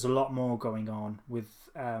there's a lot more going on with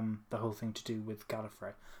the whole thing to do with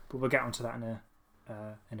Gallifrey. But we'll get onto that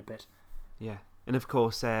in a bit. Yeah, and of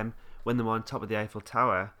course, when they're on top of the Eiffel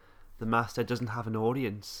Tower, the Master doesn't have an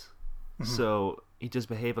audience, mm-hmm. so he does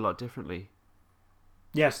behave a lot differently.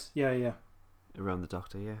 Yes, yeah. Around the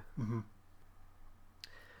Doctor, yeah. Mm-hmm.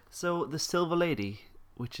 So the Silver Lady,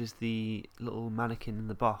 which is the little mannequin in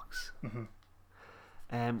the box.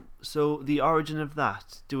 Mm-hmm. So the origin of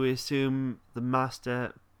that, do we assume the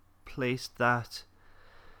Master placed that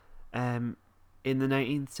in the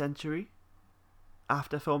 19th century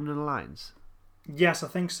after forming an alliance? Yes, I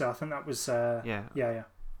think so. I think that was yeah.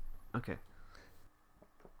 Okay.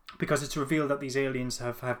 Because it's revealed that these aliens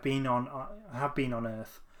have been on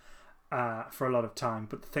Earth for a lot of time,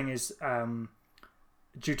 but the thing is,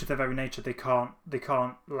 due to their very nature, they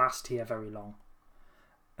can't last here very long.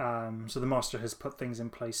 So the Master has put things in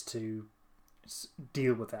place to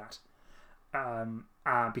deal with that.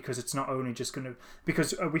 Because it's not only just going to...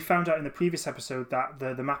 Because we found out in the previous episode that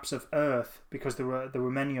the maps of Earth, because there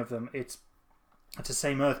were many of them, it's the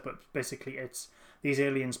same Earth, but basically it's these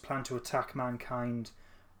aliens plan to attack mankind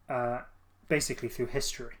basically through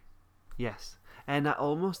history. Yes. And I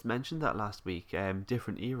almost mentioned that last week.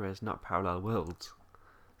 Different eras, not parallel worlds.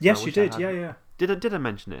 Yes, you did. Yeah. Did I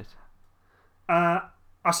mention it?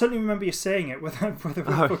 I certainly remember you saying it, whether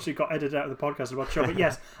unfortunately got edited out of the podcast. I'm not sure, but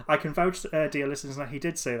yes, I can vouch, dear listeners, that he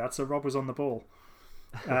did say that. So Rob was on the ball.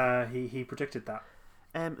 He predicted that.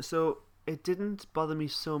 So it didn't bother me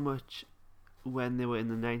so much when they were in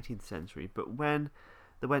the 19th century, but when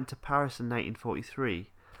they went to Paris in 1943,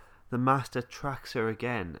 the Master tracks her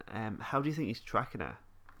again. How do you think he's tracking her?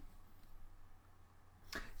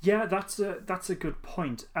 Yeah, that's a good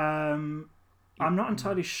point. I'm not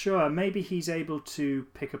entirely sure. Maybe he's able to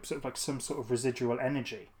pick up sort of like some sort of residual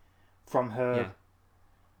energy from her. Yeah.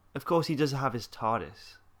 Of course, he does have his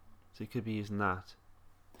TARDIS, so he could be using that.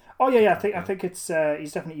 Oh yeah. I think it's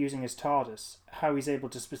he's definitely using his TARDIS. How he's able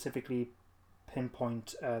to specifically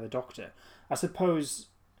pinpoint the Doctor, I suppose,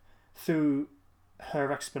 through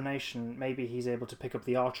her explanation, maybe he's able to pick up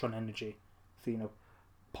the Artron energy, for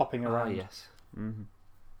popping around. Yes. Mm-hmm.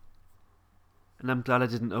 And I'm glad I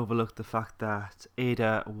didn't overlook the fact that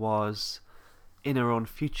Ada was in her own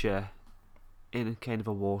future, in a kind of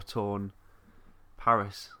a war-torn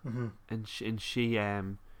Paris, mm-hmm. and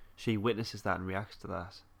she witnesses that and reacts to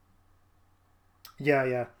that.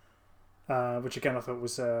 Yeah. Which again I thought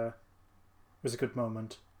was a good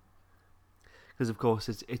moment. Because of course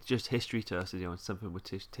it's just history to us, it's something we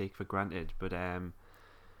take for granted. But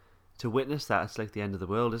to witness that, it's like the end of the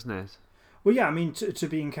world, isn't it? Well, yeah. I mean, to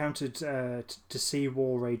be encountered, to see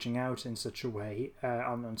war raging out in such a way,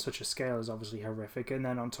 on such a scale, is obviously horrific. And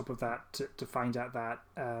then on top of that, to find out that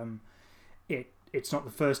it's not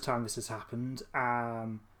the first time this has happened,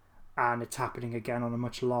 and it's happening again on a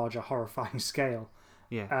much larger, horrifying scale.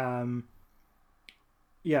 Yeah.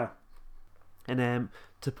 Yeah. And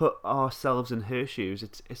to put ourselves in her shoes,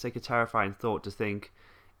 it's like a terrifying thought to think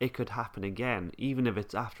it could happen again, even if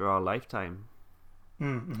it's after our lifetime.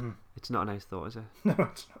 Mm-hmm. It's not a nice thought, is it? No,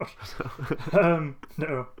 it's not.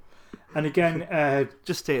 No. And again,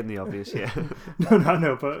 just stating the obvious, yeah.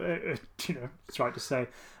 No, but it's right to say.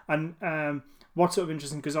 And what's sort of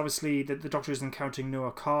interesting, because obviously the Doctor is encountering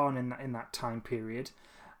Noah Khan in that time period,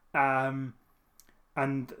 and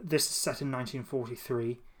this is set in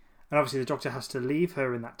 1943, and obviously the Doctor has to leave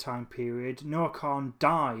her in that time period. Noah Khan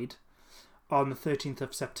died on the 13th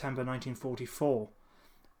of September 1944,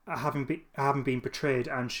 having been betrayed,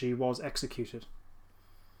 and she was executed.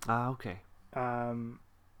 Ah, okay.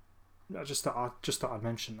 I just thought I'd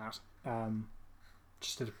mention that,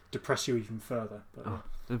 just to depress you even further. But,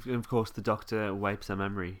 And of course, the Doctor wipes her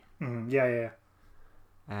memory. Yeah.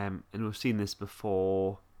 And we've seen this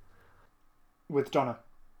before with Donna,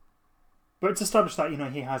 but it's established that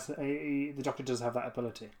he has the Doctor does have that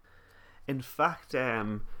ability. In fact,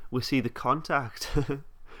 we see the contact.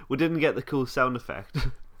 We didn't get the cool sound effect.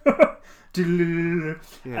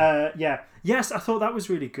 Yeah. Yes, I thought that was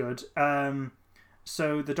really good.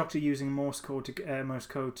 So the Doctor using Morse code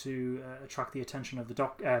to attract the attention of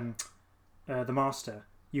the Master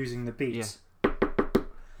using the beats.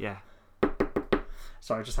 Yeah.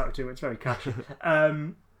 Sorry, I just had to do it. It's very catchy.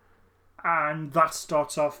 And that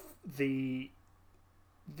starts off this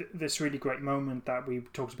really great moment that we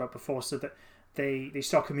talked about before, so that they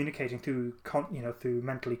start communicating through through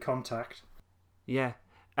mentally contact. Yeah.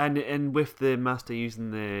 And with the Master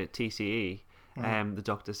using the TCE, the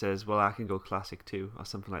Doctor says, "Well, I can go classic too," or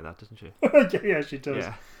something like that, doesn't she? Yeah, she does.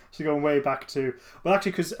 Yeah. She's going way back to... Well,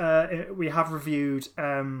 actually, because we have reviewed...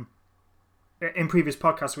 in previous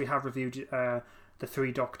podcasts, we have reviewed the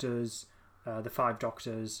 3 Doctors, the 5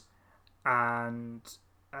 Doctors, and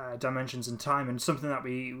Dimensions in Time. And something that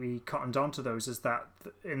we cottoned onto those is that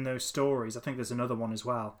in those stories, I think there's another one as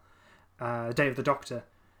well, Day of the Doctor,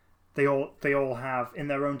 they all have, in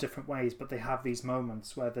their own different ways, but they have these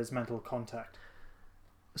moments where there's mental contact.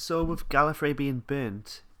 So with Gallifrey being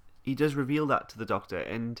burnt, he does reveal that to the Doctor,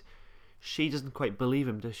 and she doesn't quite believe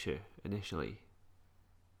him, does she, initially?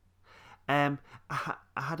 I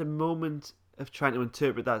had a moment of trying to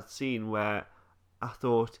interpret that scene where I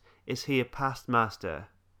thought, is he a past Master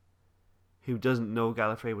who doesn't know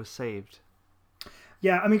Gallifrey was saved?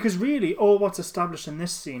 Yeah, I mean, because really, all what's established in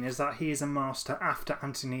this scene is that he is a Master after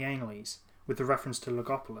Anthony Ainley's, with the reference to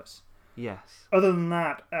Logopolis. Yes. Other than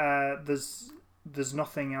that, there's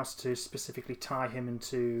nothing else to specifically tie him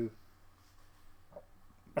into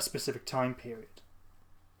a specific time period.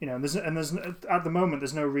 There's at the moment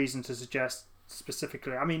there's no reason to suggest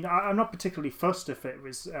specifically. I mean, I'm not particularly fussed if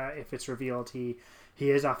it's revealed he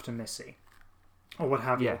is after Missy, or what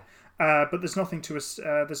have you. But there's nothing to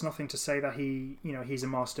say that he's a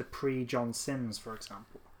Master pre John Sims, for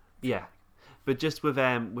example. Yeah, But just with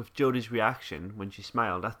Jodie's reaction when she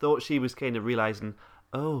smiled, I thought she was kind of realising,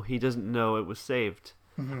 oh, he doesn't know it was saved.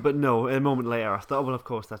 Mm-hmm. But no, a moment later, I thought, well, of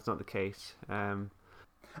course, that's not the case.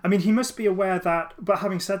 I mean, he must be aware that... But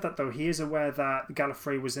having said that, though, he is aware that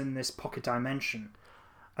Gallifrey was in this pocket dimension.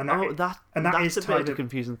 And that's a bit of a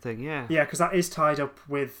confusing thing, yeah. Yeah, because that is tied up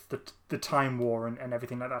with the Time War and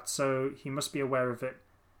everything like that. So he must be aware of it.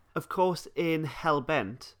 Of course, in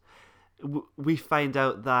Hellbent, we find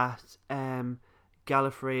out that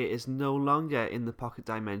Gallifrey is no longer in the pocket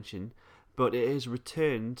dimension, but it is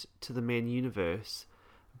returned to the main universe,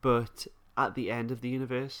 but at the end of the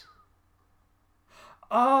universe.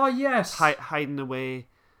 Oh, yes. Hiding away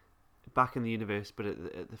back in the universe, but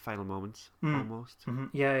at the final moments, almost. Mm-hmm.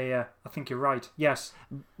 Yeah. I think you're right. Yes.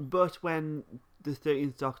 But when the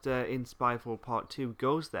 13th Doctor in Spyfall Part 2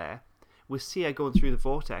 goes there, we see her going through the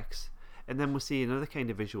vortex, and then we'll see another kind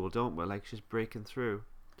of visual, don't we? Like she's breaking through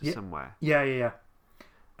to somewhere. Yeah.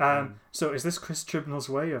 So is this Chris Chibnall's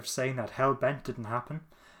way of saying that Hellbent didn't happen?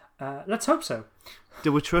 Let's hope so.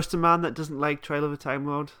 Do we trust a man that doesn't like Trail of a Time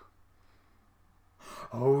Lord?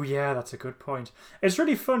 Oh yeah, that's a good point. It's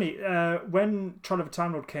really funny. When Trial of a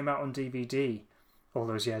Time Lord came out on DVD all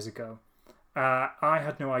those years ago, I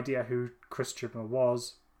had no idea who Chris Chibnall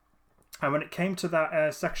was. And when it came to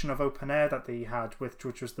that section of open air that they had,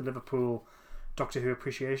 which was the Liverpool Doctor Who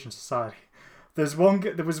Appreciation Society, there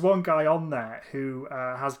was one guy on there who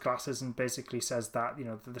has glasses and basically says that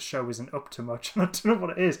the show isn't up to much, and I don't know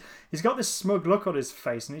what it is. He's got this smug look on his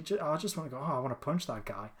face, and I just want to go, I want to punch that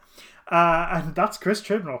guy, and that's Chris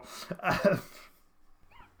Chibnall.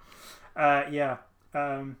 Yeah.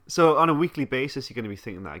 So on a weekly basis, you're going to be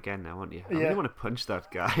thinking that again now, aren't you? I really want to punch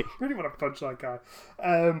that guy. I really want to punch that guy.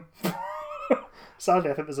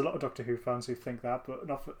 Sadly, I think there's a lot of Doctor Who fans who think that, but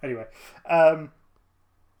not anyway.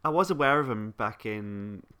 I was aware of him back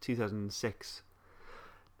in 2006,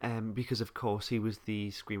 because of course he was the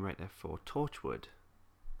screenwriter for Torchwood.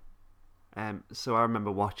 So I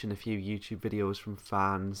remember watching a few YouTube videos from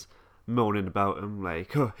fans moaning about him,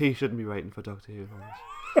 like, oh, he shouldn't be writing for Doctor Who.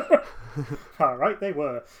 All right, they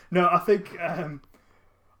were. No, I think...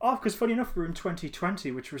 because funny enough, we're in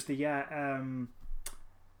 2020, which was the year...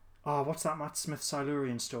 what's that Matt Smith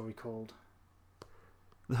Silurian story called?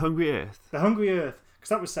 The Hungry Earth. The Hungry Earth. Because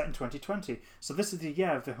that was set in 2020. So this is the year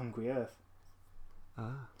of the Hungry Earth.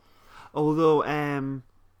 Although,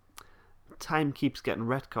 time keeps getting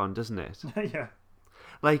retconned, doesn't it? Yeah.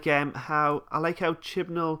 Like, how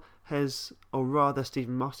Chibnall has, or rather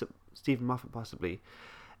Stephen Moffat possibly,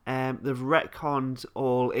 they've retconned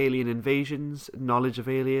all alien invasions, knowledge of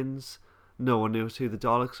aliens. No one knows who the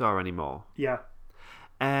Daleks are anymore. Yeah.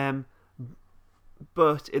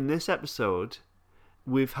 But in this episode,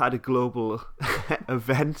 we've had a global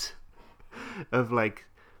event of like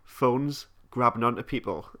phones grabbing onto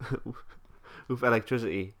people with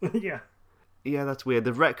electricity. Yeah. Yeah, that's weird.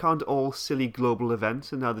 They've retconned all silly global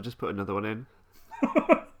events, and now they just put another one in.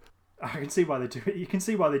 I can see why they do it. You can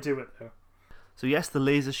see why they do it, though. So yes, the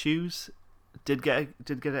laser shoes did get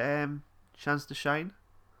a chance to shine.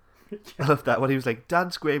 Yeah. I love that when he was like,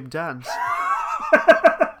 "Dance, Graham, dance."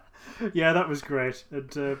 Yeah, that was great, and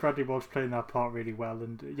Bradley Walsh playing that part really well,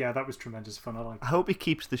 and yeah, that was tremendous fun. I hope he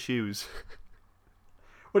keeps the shoes.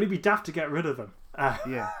 Would he be daft to get rid of them?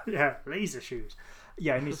 Yeah. Yeah, laser shoes.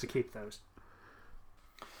 Yeah, he needs to keep those.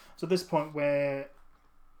 So at this point, we're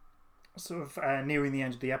sort of nearing the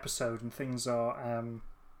end of the episode, and things are...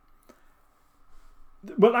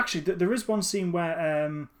 Well, actually, there is one scene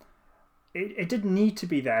where it didn't need to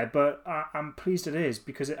be there, but I'm pleased it is,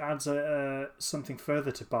 because it adds something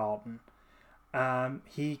further to Barton.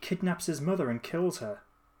 He kidnaps his mother and kills her.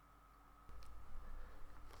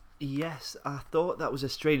 Yes, I thought that was a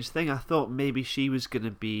strange thing. I thought maybe she was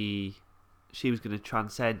going to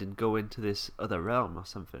transcend and go into this other realm or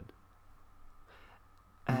something.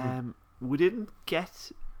 Mm-hmm. We didn't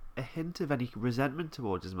get a hint of any resentment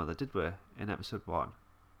towards his mother, did we, in episode 1?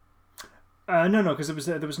 No, because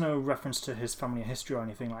there was no reference to his family history or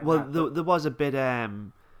anything like that. Well, there was a bit.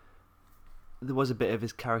 There was a bit of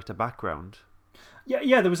his character background.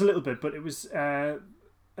 Yeah, there was a little bit, but it was.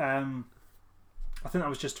 I think that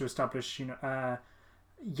was just to establish,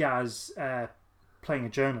 Yaz playing a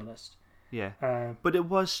journalist. Yeah, but it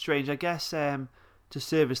was strange. I guess to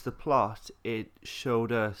service the plot, it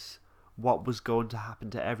showed us what was going to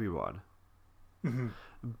happen to everyone. Mm-hmm.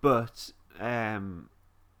 But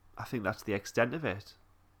I think that's the extent of it.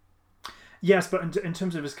 Yes, but in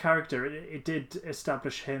terms of his character, it did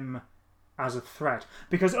establish him as a threat,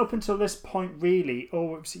 because up until this point, really,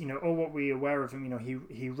 all what we're aware of him,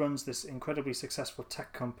 he runs this incredibly successful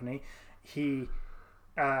tech company. He's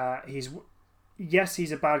yes,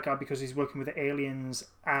 he's a bad guy because he's working with the aliens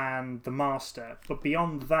and the Master, but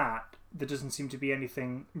beyond that, there doesn't seem to be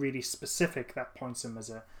anything really specific that points him as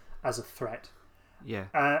a threat. Yeah.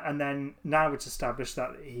 And then now it's established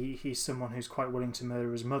that he's someone who's quite willing to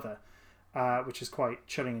murder his mother, which is quite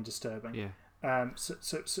chilling and disturbing. Yeah.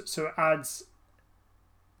 So it adds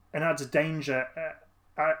a danger.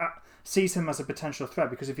 Sees him as a potential threat,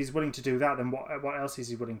 because if he's willing to do that, then what else is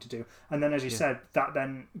he willing to do? And then, as you said, that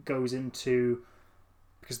then goes into,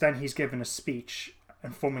 because then he's given a speech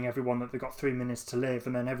informing everyone that they've got 3 minutes to live,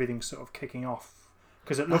 and then everything's sort of kicking off.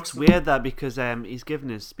 Because it looks weird because he's given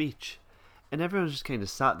his speech, and everyone's just kind of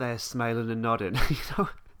sat there smiling and nodding.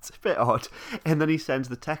 It's a bit odd. And then he sends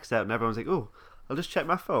the text out, and everyone's like, "Oh, I'll just check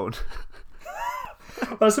my phone."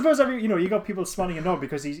 Well, I suppose you got people smiling and nodding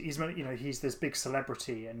because he's this big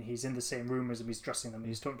celebrity and he's in the same room as him. He's dressing them and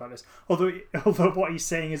he's talking about this. Although what he's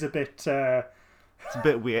saying is a bit. It's a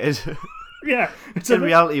bit weird. Yeah, in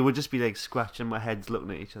reality, we'd just be like scratching my heads, looking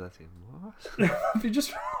at each other, thinking, "What?"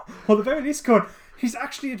 Well, the very least, he's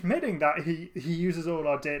actually admitting that he uses all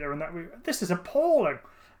our data and that this is appalling.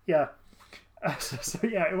 Yeah. So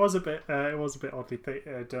yeah, it was a bit oddly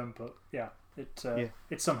done, but yeah,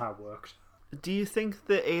 it somehow worked. Do you think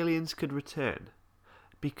the aliens could return?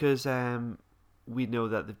 Because we know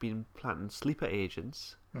that they've been planting sleeper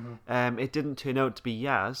agents. Mm-hmm. It didn't turn out to be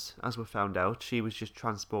Yaz, as we found out. She was just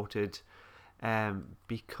transported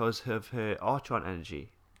because of her Archon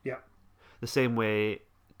energy. Yeah. The same way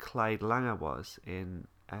Clyde Langer was in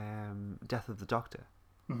Death of the Doctor.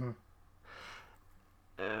 Mm-hmm.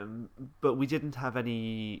 But we didn't have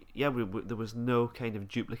any... Yeah, there was no kind of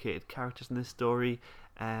duplicated characters in this story.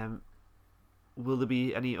 Will there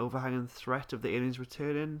be any overhanging threat of the aliens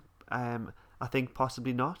returning? I think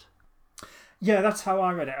possibly not. Yeah, that's how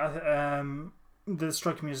I read it. The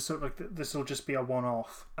striking me as sort of like this will just be a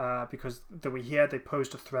one-off because they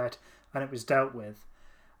posed a threat and it was dealt with,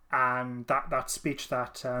 and that speech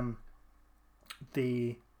that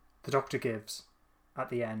the Doctor gives at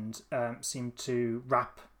the end seemed to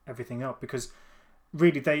wrap everything up, because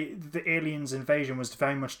really the aliens' invasion was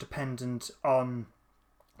very much dependent on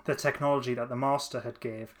the technology that the Master had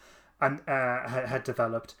gave and had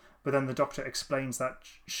developed, but then the Doctor explains that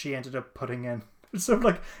she ended up putting in sort of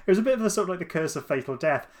like, it was a bit of the sort of like the curse of fatal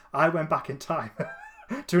death. I went back in time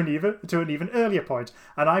to an even earlier point,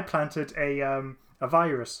 and I planted a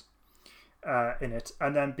virus in it,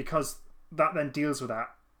 and then because that then deals with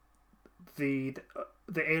that, the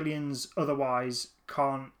aliens otherwise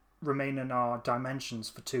can't remain in our dimensions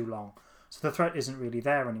for too long, so the threat isn't really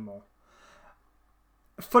there anymore.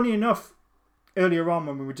 Funny enough, earlier on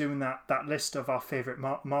when we were doing that list of our favourite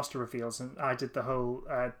Master reveals, and I did the whole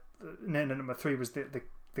number 3 was the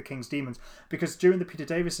King's Demons, because during the Peter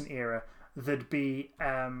Davison era there'd be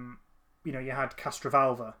you had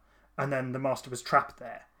Castrovalva, and then the Master was trapped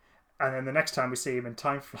there, and then the next time we see him in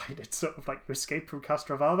Time Flight, it's sort of like, you escaped from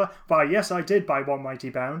Castrovalva? Why, yes, I did, by one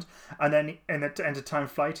mighty bound. And then in the end of Time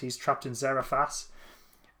Flight he's trapped in Zarefas,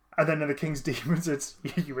 and then in the King's Demons it's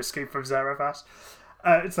you escape from Zarefas.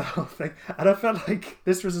 It's the whole thing, and I felt like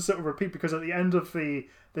this was a sort of repeat, because at the end of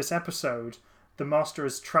this episode, the Master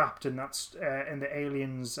is trapped in in the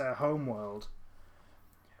aliens' homeworld,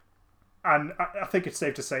 and I think it's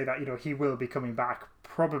safe to say that he will be coming back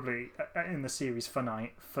probably in the series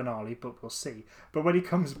finale, but we'll see. But when he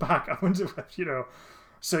comes back, I wonder if I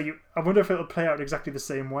wonder if it'll play out exactly the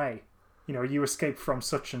same way. You escaped from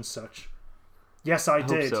such and such. Yes, I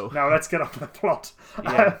did. So. Now let's get on to the plot.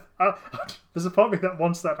 Yeah. There's a part of me that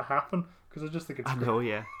wants that to happen, because I just think it's great. I know,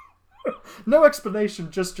 yeah. No explanation,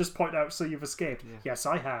 just point out, so you've escaped. Yeah. Yes,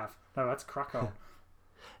 I have. No, let's crack on.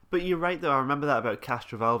 But you're right, though. I remember that about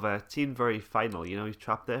Castrovalva. It seemed very final. He's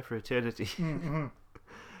trapped there for eternity. Mm-hmm.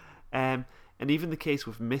 And even the case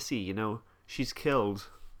with Missy, she's killed.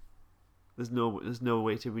 There's no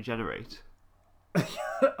way to regenerate.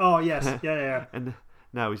 Oh, yes. Yeah. And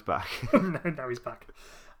now he's back. Now he's back.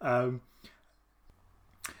 And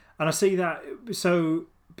I see that, so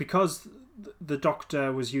because the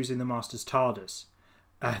Doctor was using the Master's TARDIS,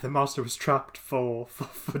 the Master was trapped for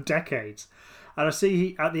decades. And I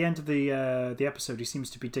see at the end of the episode, he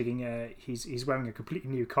seems to be digging. He's wearing a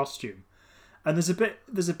completely new costume, and there's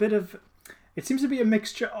a bit of. It seems to be a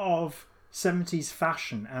mixture of 70s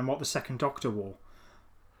fashion and what the Second Doctor wore.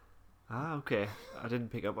 Ah, okay. I didn't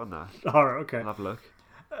pick up on that. All right, okay. I'll have a look.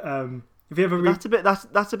 If you ever read...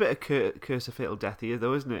 that's a bit of Curse of Fatal Death here,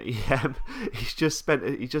 though, isn't it? He's just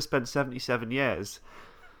spent 77 years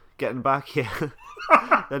getting back here.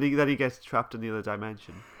 then he gets trapped in the other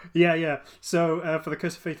dimension. Yeah. So for the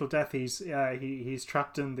Curse of Fatal Death, he's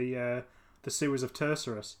trapped in the sewers of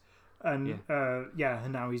Tercerus, And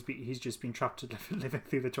and now he's just been trapped living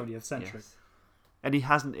through the 20th century. Yes. And he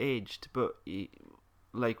hasn't aged, but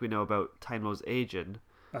like we know about Time Lord's aging.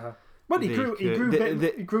 Well, he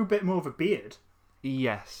grew a bit more of a beard.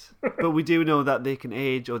 Yes, but we do know that they can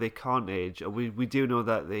age or they can't age, or we do know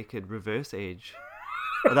that they could reverse age.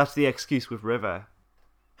 But that's the excuse with River.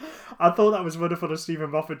 I thought that was wonderful of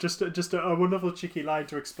Stephen Moffat, just a wonderful cheeky line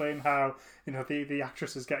to explain how the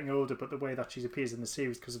actress is getting older, but the way that she appears in the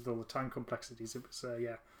series because of all the time complexities. It was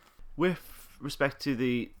With respect to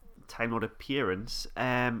the Time Lord appearance,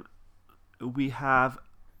 we have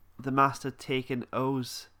the Master taking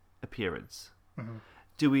O's appearance. Mm-hmm.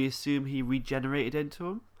 Do we assume he regenerated into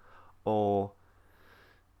him, or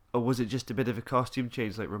was it just a bit of a costume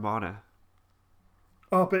change like Romana?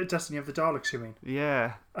 Oh, a bit of Destiny of the Daleks, you mean?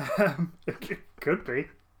 Yeah. It could be.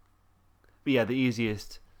 But yeah, the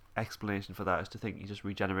easiest explanation for that is to think he just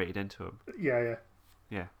regenerated into him.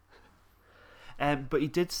 Yeah. But he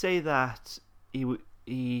did say that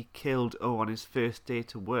he killed O on his first day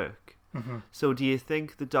to work. Mm-hmm. So do you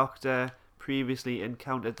think the Doctor previously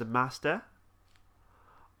encountered the Master?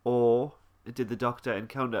 Or did the Doctor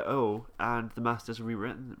encounter O and the Master's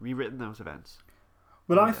rewritten those events?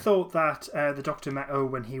 Well, I thought that the Doctor met O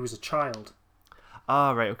when he was a child.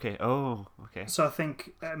 Ah, right, okay. Oh, okay. So I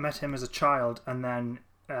think met him as a child, and then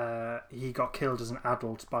he got killed as an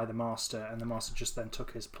adult by the Master, and the Master just then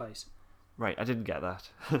took his place. Right, I didn't get that.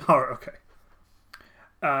 Alright, okay.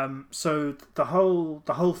 So the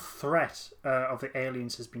whole threat of the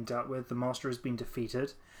aliens has been dealt with. The Master has been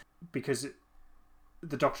defeated because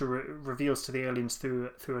the Doctor reveals to the aliens through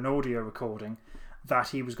an audio recording that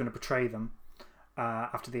he was going to betray them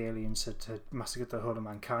after the aliens had massacred the whole of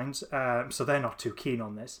mankind. So they're not too keen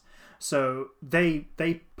on this. So they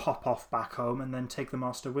pop off back home and then take the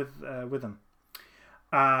Master with them.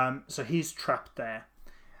 So he's trapped there.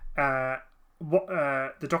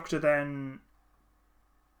 The Doctor then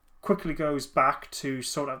quickly goes back to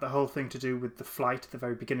sort out the whole thing to do with the flight at the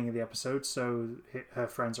very beginning of the episode, so her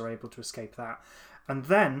friends are able to escape that. And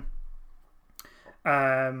then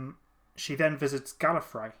she then visits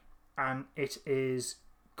Gallifrey, and it's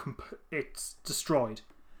destroyed.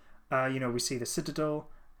 We see the Citadel,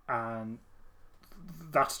 and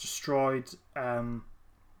that's destroyed. And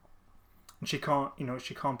she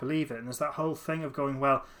can't believe it. And there's that whole thing of going,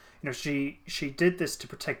 well, she did this to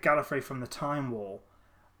protect Gallifrey from the Time War,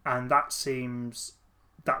 and that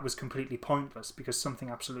was completely pointless because something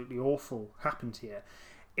absolutely awful happened here.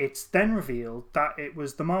 It's then revealed that it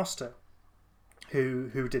was the Master who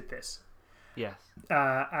did this. Yes.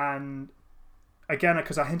 And again,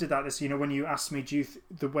 because I hinted at this, when you asked me,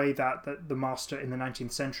 the way that the Master in the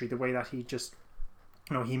 19th century, the way that he just,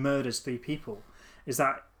 he murders 3 people, is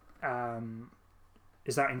that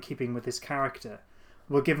in keeping with his character?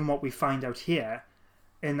 Well, given what we find out here,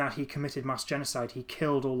 in that he committed mass genocide, he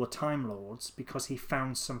killed all the Time Lords because he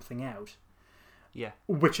found something out. Yeah.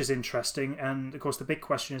 Which is interesting, and of course the big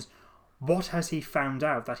question is, what has he found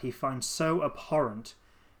out that he finds so abhorrent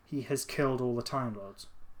he has killed all the Time Lords?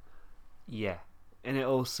 Yeah. And it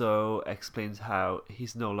also explains how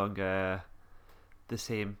he's no longer the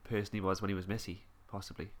same person he was when he was Missy,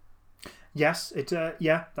 possibly. Yes,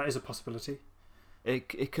 that is a possibility.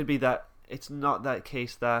 It could be that it's not that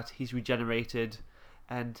case that he's regenerated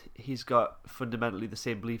and he's got fundamentally the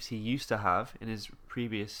same beliefs he used to have in his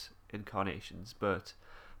previous incarnations, but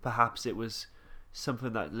perhaps it was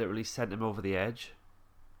something that literally sent him over the edge.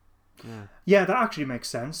 Yeah, that actually makes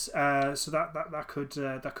sense. So that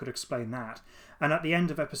could explain that. And at the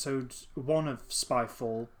end of episode 1 of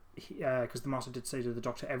Spyfall, because the Master did say to the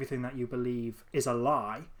Doctor, everything that you believe is a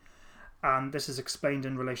lie, and this is explained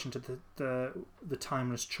in relation to the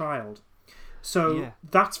timeless child. So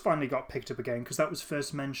that's finally got picked up again, because that was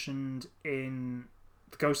first mentioned in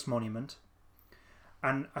the Ghost Monument.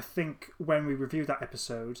 And I think when we reviewed that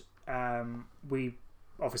episode, we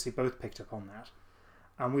obviously both picked up on that.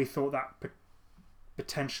 And we thought that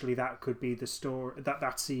potentially that could be the story,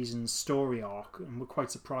 that season's story arc. And we're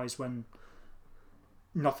quite surprised when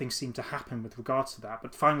nothing seemed to happen with regards to that.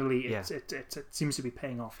 But finally, it seems to be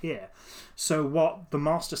paying off here. So what the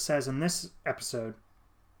Master says in this episode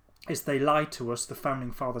is they lied to us, the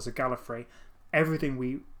founding fathers of Gallifrey. Everything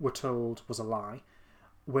we were told was a lie.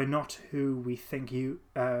 We're not who we think you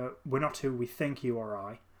or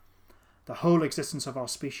I. The whole existence of our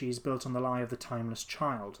species built on the lie of the timeless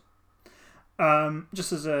child.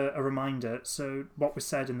 Just as a reminder, so what was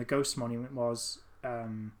said in the Ghost Monument was, I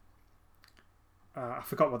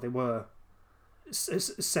forgot what they were,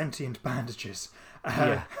 sentient bandages.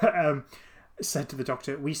 Said to the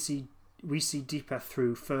Doctor, we see deeper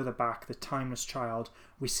through further back, the timeless child.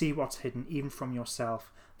 We see what's hidden even from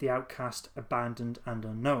yourself, the outcast, abandoned and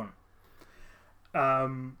unknown.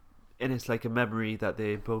 And it's like a memory that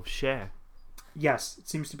they both share. Yes, it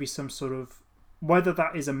seems to be some sort of, whether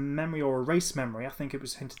that is a memory or a race memory. I think it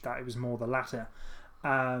was hinted that it was more the latter.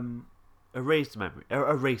 A race memory.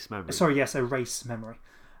 A race memory. Sorry, yes, a race memory.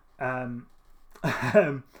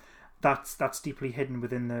 That's deeply hidden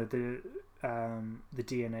within the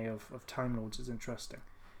DNA of Time Lords. Is interesting.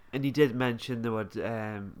 And he did mention the word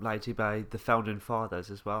lied to by the founding fathers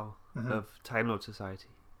as well of Time Lord Society.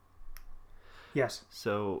 Yes.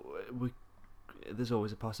 So there's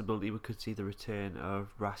always a possibility we could see the return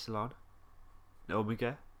of Rassilon,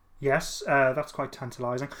 Omega. Yes, that's quite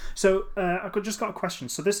tantalising. So I've just got a question.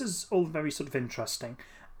 So this is all very sort of interesting.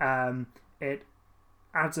 It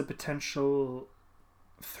adds a potential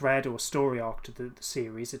thread or story arc to the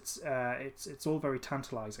series. It's all very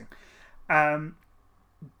tantalising.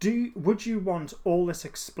 Would you want all this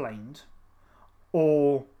explained,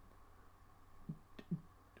 or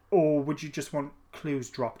would you just want clues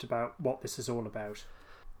dropped about what this is all about?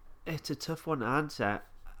 It's a tough one to answer.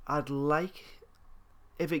 I'd like,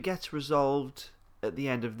 if it gets resolved at the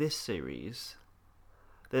end of this series,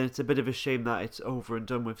 then it's a bit of a shame that it's over and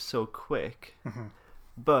done with so quick. Mm-hmm.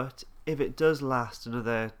 But if it does last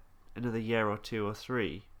another year or 2 or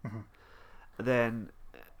 3, then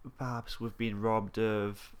perhaps we've been robbed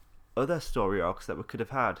of other story arcs that we could have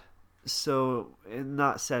had. So in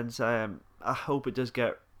that sense, I hope it does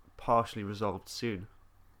get partially resolved soon.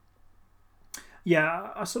 Yeah,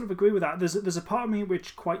 I sort of agree with that. There's a part of me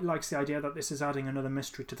which quite likes the idea that this is adding another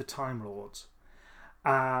mystery to the Time Lords,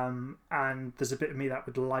 and there's a bit of me that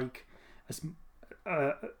would like as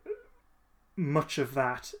much of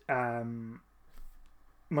that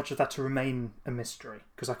to remain a mystery,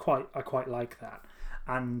 because I quite like that,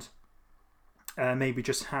 and maybe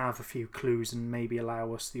just have a few clues and maybe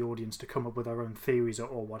allow us, the audience, to come up with our own theories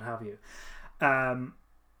or what have you.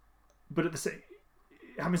 But at the same,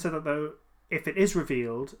 having said that though, if it is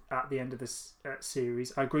revealed at the end of this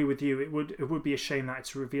series, I agree with you. It would be a shame that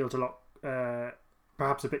it's revealed a lot,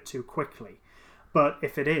 perhaps a bit too quickly. But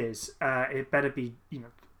if it is, it better be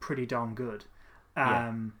pretty darn good.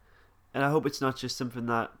 And I hope it's not just something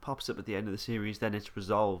that pops up at the end of the series, then it's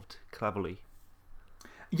resolved cleverly.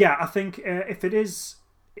 Yeah, I think if it is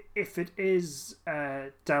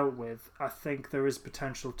dealt with, I think there is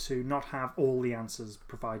potential to not have all the answers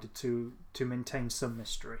provided, to maintain some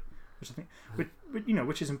mystery, which I think,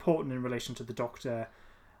 which is important in relation to the Doctor,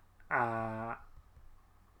 and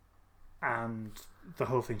the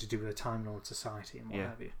whole thing to do with the Time Lord Society and what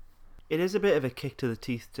have you. It is a bit of a kick to the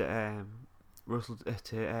teeth to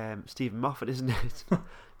Stephen Moffat, isn't it?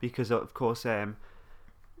 Because of course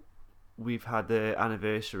we've had the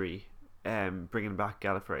anniversary bringing back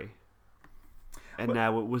Gallifrey, and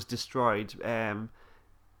now it was destroyed,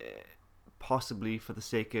 possibly for the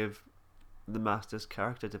sake of the Master's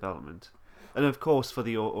character development, and of course for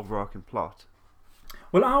the overarching plot.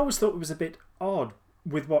 Well, I always thought it was a bit odd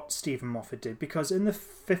with what Stephen Moffat did, because in the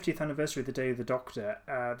 50th anniversary of the Day of the Doctor,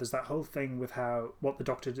 there's that whole thing with what the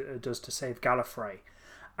Doctor does to save Gallifrey,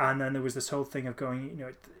 and then there was this whole thing of going,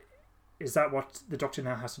 is that what the Doctor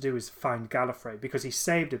now has to do, is find Gallifrey, because he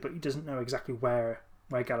saved it, but he doesn't know exactly where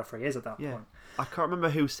Gallifrey is at that point. I can't remember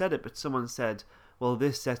who said it, but someone said, well,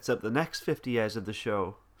 this sets up the next 50 years of the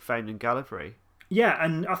show, finding Gallifrey. Yeah,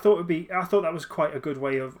 and I thought that was quite a good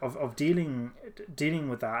way of dealing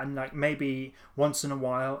with that, and like maybe once in a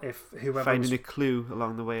while, if whoever finding a clue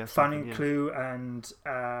along the way, or finding a clue and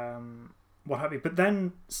what have you. But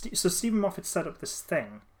then, so Stephen Moffat set up this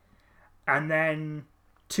thing, and then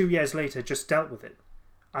 2 years later just dealt with it,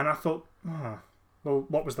 and I thought, well,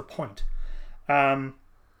 what was the point? And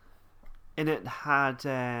it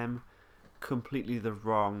had completely the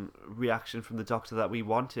wrong reaction from the Doctor that we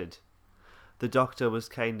wanted. The Doctor was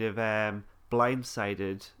kind of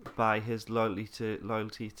blindsided by his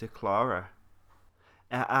loyalty to Clara,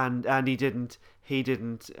 and he didn't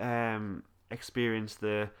experience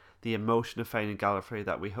the emotion of finding Gallifrey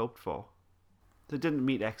that we hoped for. So it didn't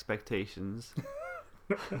meet expectations.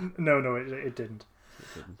 No, it didn't.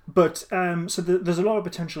 But so there's a lot of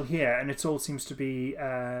potential here, and it all seems to be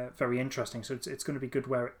very interesting. So it's going to be good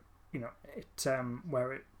where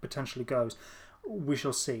where it potentially goes. We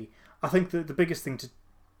shall see. I think the biggest thing to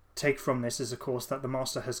take from this is, of course, that the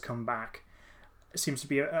Master has come back. It seems to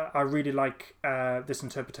be. I really like this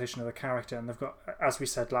interpretation of the character, and they've got, as we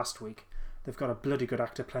said last week, they've got a bloody good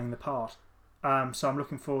actor playing the part. So I'm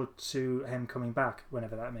looking forward to him coming back,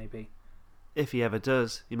 whenever that may be. If he ever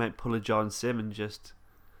does, he might pull a John Sim and just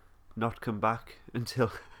not come back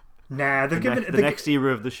until Nah, the next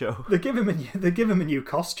era of the show. They give him a new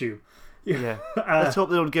costume. Yeah. Let's hope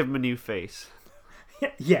they don't give him a new face.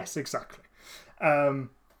 Yes, exactly. I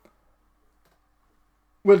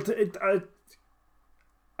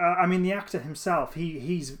mean, the actor himself,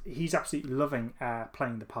 he's absolutely loving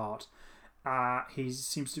playing the part. He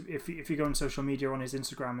seems to, if you go on social media on his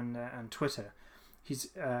Instagram and Twitter, he's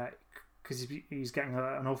getting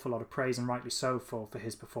an awful lot of praise, and rightly so, for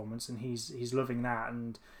his performance, and he's loving that,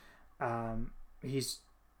 and he's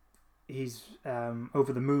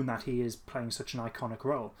over the moon that he is playing such an iconic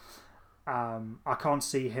role. I can't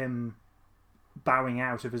see him bowing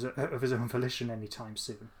out of his own volition anytime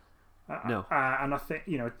soon. No. And I think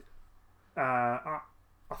I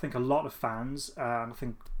think a lot of fans, and I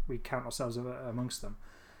think we count ourselves amongst them,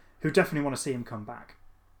 who definitely want to see him come back.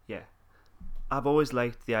 Yeah, I've always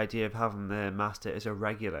liked the idea of having the Master as a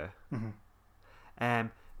regular, and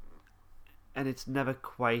it's never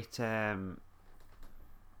quite been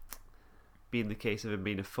the case of him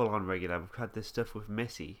being a full-on regular. We've had this stuff with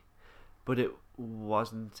Missy, but it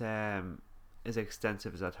wasn't as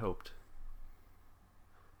extensive as I'd hoped,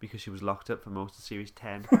 because she was locked up for most of Series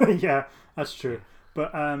 10. Yeah, that's true.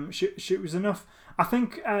 But she was enough. I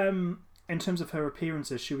think in terms of her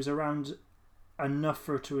appearances, she was around enough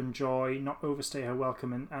for her to enjoy, not overstay her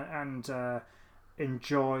welcome, and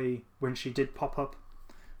enjoy when she did pop up.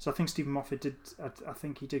 So I think Stephen Moffat did. I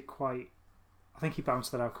think he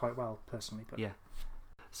bounced that out quite well, personally. But yeah.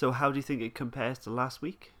 So how do you think it compares to last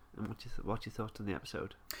week? And what you thought on the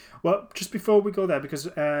episode? Well, just before we go there, because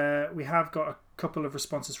we have got a couple of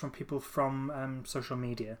responses from people from social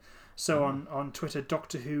media. So on Twitter,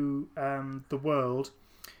 Doctor Who The World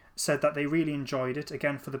said that they really enjoyed it.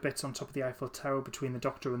 Again, for the bits on top of the Eiffel Tower between the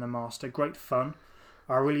Doctor and the Master. Great fun.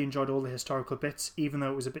 I really enjoyed all the historical bits, even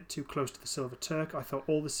though it was a bit too close to the Silver Turk. I thought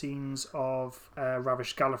all the scenes of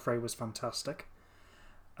Ravish Gallifrey was fantastic.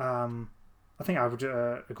 I think I would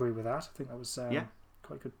agree with that. I think that was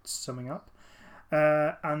quite good summing up.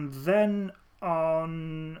 And then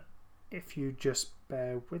on, if you just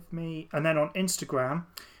bear with me, and then on Instagram,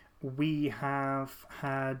 we have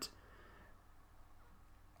had,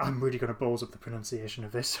 I'm really going to balls up the pronunciation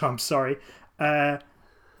of this, so I'm sorry. Le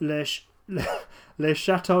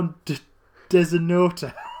Chaton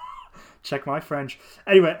Desenota. Check my French.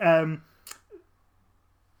 Anyway,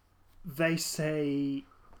 they say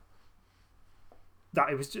that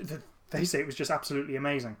it was. They say it was just absolutely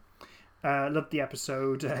amazing. Loved the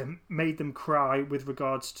episode. Made them cry with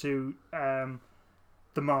regards to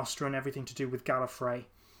the Master and everything to do with Gallifrey.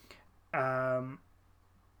 And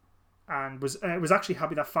was actually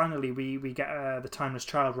happy that finally we get the Timeless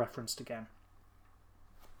Child referenced again.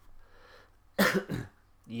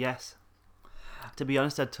 Yes. To be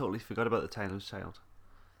honest, I'd totally forgot about the Timeless Child.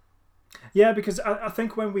 Yeah, because I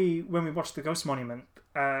think when we watched the Ghost Monument,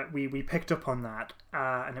 we picked up on that,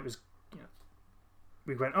 and it was,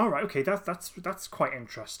 we went, all right, okay, that's quite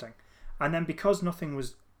interesting, and then because nothing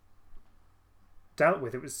was dealt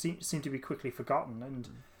with, it seemed to be quickly forgotten, and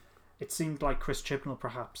it seemed like Chris Chibnall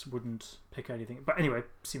perhaps wouldn't pick anything. But anyway,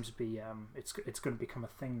 seems to be it's going to become a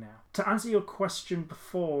thing now. To answer your question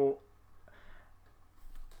before,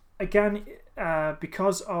 again,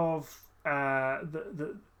 because of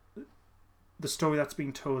the story that's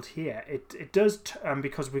being told here, it does,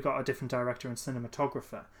 because we got a different director and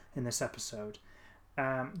cinematographer in this episode,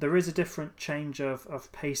 there is a different change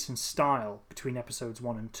of pace and style between episodes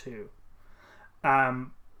 1 and 2.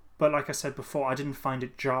 But like I said before, I didn't find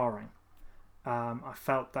it jarring. I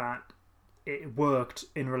felt that it worked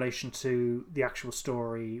in relation to the actual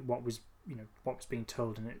story, what was being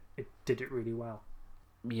told, and it did it really well.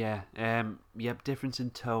 Yeah, difference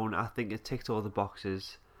in tone. I think it ticked all the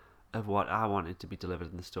boxes of what I wanted to be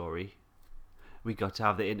delivered in the story. We got to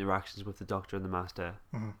have the interactions with the Doctor and the Master.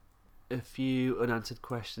 Mm-hmm. A few unanswered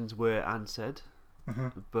questions were answered,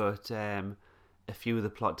 but a few of the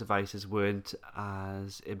plot devices weren't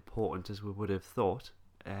as important as we would have thought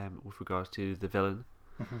with regards to the villain.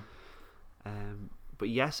 But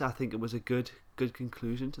yes, I think it was a good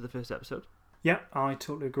conclusion to the first episode. Yeah, I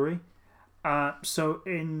totally agree. So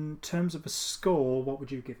in terms of a score, what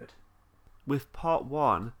would you give it? With part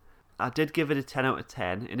 1, I did give it a 10 out of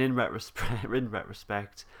 10, and in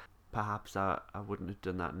retrospect, perhaps I wouldn't have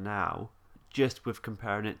done that now, just with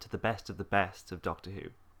comparing it to the best of Doctor Who.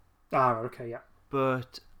 Okay, yeah.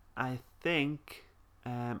 But I think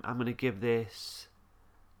I'm going to give this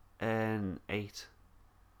an 8.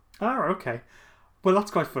 Okay. Well, that's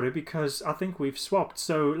quite funny, because I think we've swapped.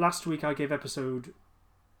 So last week I gave episode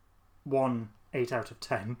 1 8 out of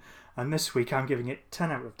 10, and this week I'm giving it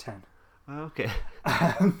 10 out of 10. Okay.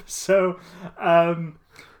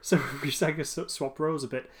 So we swap roles a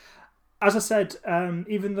bit. As I said,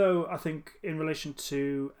 even though I think in relation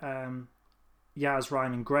to Yaz,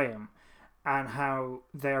 Ryan, and Graham, and how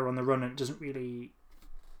they're on the run, and it doesn't really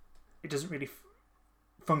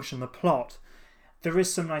function the plot. There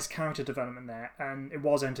is some nice character development there, and it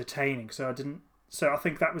was entertaining. So I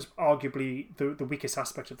think that was arguably the weakest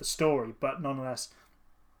aspect of the story, but nonetheless,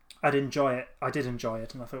 I did enjoy it,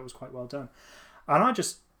 and I thought it was quite well done. And I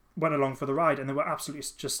just went along for the ride, and there were absolutely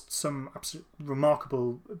just some absolute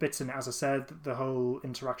remarkable bits in it. As I said, the whole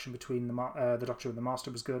interaction between the Doctor and the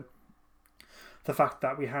Master was good. The fact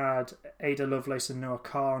that we had Ada Lovelace and Noah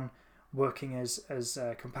Khan working as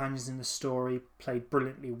companions in the story, played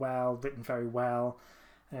brilliantly well, written very well,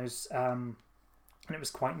 and it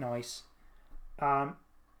was quite nice.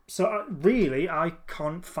 So I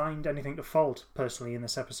can't find anything to fault personally in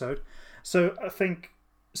this episode. So I think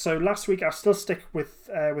last week I'll still stick with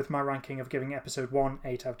my ranking of giving episode 1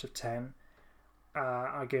 8 out of 10.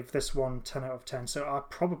 I give this one 10 out of 10. So I'll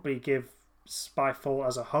probably give Spyfall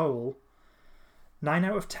as a whole 9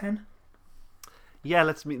 out of 10. Yeah,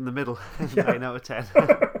 let's meet in the middle. 9 out of 10.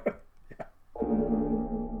 Yeah.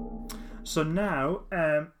 So now,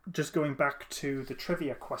 just going back to the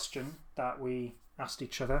trivia question that we asked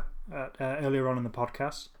each other earlier on in the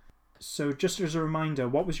podcast. So just as a reminder,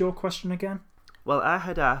 what was your question again? Well, I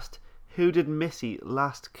had asked, who did Missy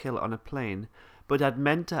last kill on a plane? But I'd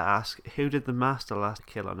meant to ask, who did the Master last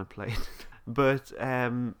kill on a plane? But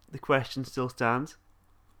the question still stands.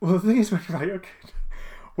 Well, the thing is,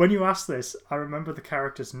 when you asked this, I remember the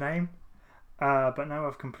character's name, but now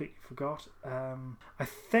I've completely forgot. I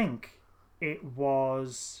think it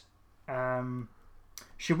was...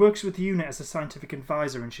 she works with the unit as a scientific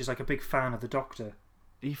advisor, and she's like a big fan of the Doctor.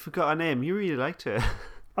 You forgot her name. You really liked her.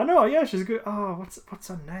 I know, yeah, she's good. Oh, what's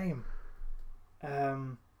her name?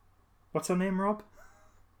 What's her name, Rob?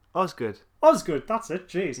 Osgood. Osgood, that's it.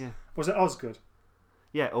 Jeez. Yeah. Was it Osgood?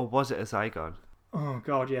 Yeah, or was it a Zygon? Oh,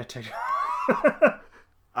 God, yeah.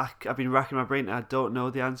 I've been racking my brain and I don't know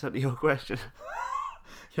the answer to your question.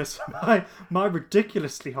 Yes, my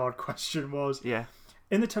ridiculously hard question was... Yeah.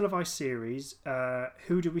 In the televised series,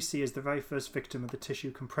 who do we see as the very first victim of the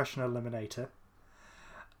tissue compression eliminator?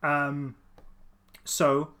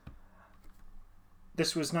 So,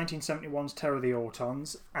 this was 1971's Terror of the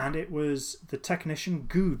Autons, and it was the technician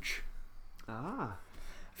Googe. Ah.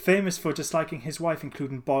 Famous for disliking his wife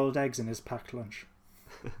including boiled eggs in his packed lunch.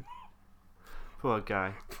 Poor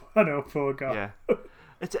guy. I know, poor guy. Yeah.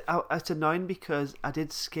 It's annoying because I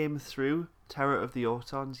did skim through Terror of the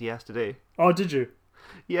Autons yesterday. Oh, did you?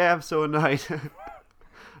 Yeah, I'm so annoyed.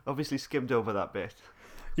 Obviously skimmed over that bit.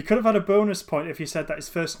 You could have had a bonus point if you said that his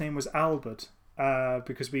first name was Albert,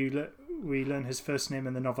 because we learn his first name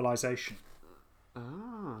in the novelisation.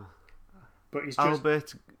 Ah. But he's just...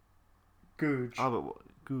 Albert Googe. Albert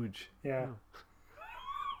Googe. Yeah.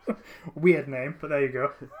 Oh. Weird name, but there you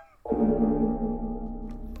go.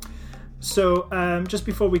 So, just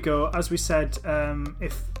before we go, as we said,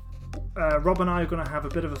 if Rob and I are going to have a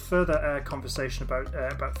bit of a further conversation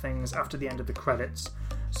about things after the end of the credits,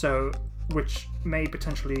 so which may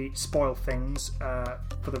potentially spoil things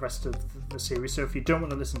for the rest of the series. So if you don't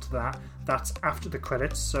want to listen to that, that's after the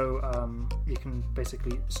credits, so you can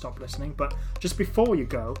basically stop listening. But just before you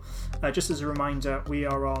go, just as a reminder, we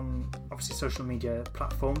are on obviously social media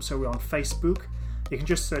platforms. So we're on Facebook. You can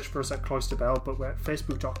just search for us at Cloisterbell, but we're at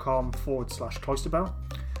facebook.com/Cloisterbell.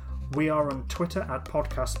 We are on Twitter at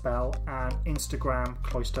podcastbell and Instagram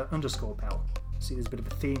 _Bell. See, there's a bit of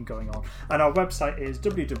a theme going on. And our website is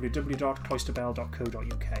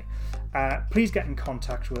www.cloisterbell.co.uk. Please get in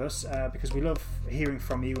contact with us because we love hearing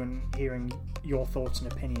from you and hearing your thoughts and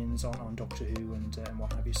opinions on Doctor Who and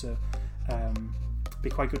what have you. So it'd be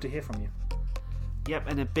quite good to hear from you. Yep,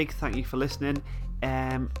 and a big thank you for listening.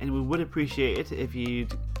 And we would appreciate it if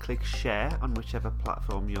you'd click share on whichever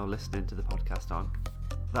platform you're listening to the podcast on.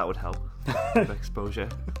 That would help with exposure.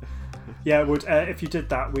 Yeah, it would. If you did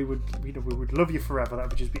that, we would love you forever. That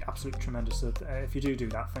would just be absolutely tremendous. So, if you do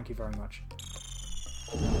that, thank you very much.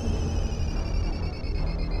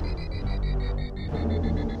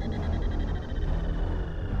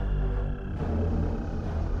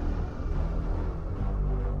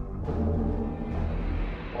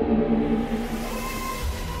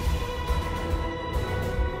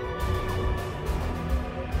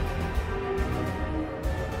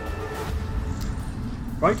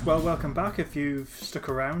 Right, well, welcome back. If you've stuck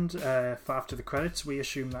around for after the credits, we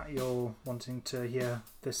assume that you're wanting to hear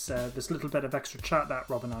this little bit of extra chat that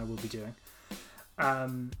Rob and I will be doing.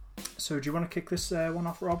 So do you want to kick this one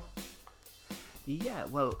off, Rob? Yeah,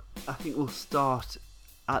 well, I think we'll start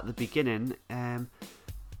at the beginning.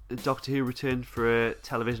 Doctor Who returned for a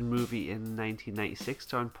television movie in 1996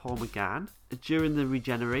 starring Paul McGann. During the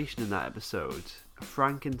regeneration in that episode,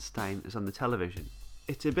 Frankenstein is on the television.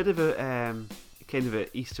 It's a bit of a kind of an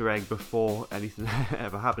Easter egg before anything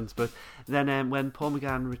ever happens, but then when Paul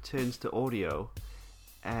McGann returns to audio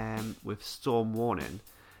with Storm Warning,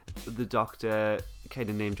 the Doctor kind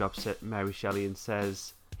of name drops Mary Shelley and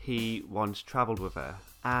says he once travelled with her.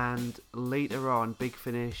 And later on, Big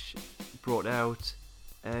Finish brought out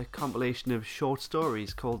a compilation of short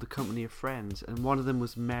stories called The Company of Friends, and one of them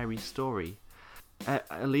was Mary's story.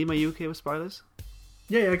 Liam, are you okay with spoilers?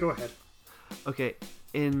 Yeah, go ahead. Okay,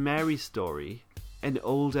 in Mary's story, an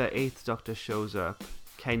older 8th Doctor shows up,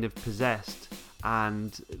 kind of possessed,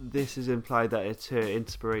 and this is implied that it's her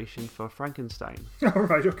inspiration for Frankenstein. Oh,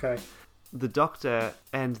 right, okay. The Doctor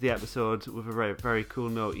ends the episode with a very, very cool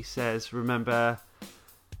note. He says, remember,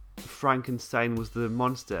 Frankenstein was the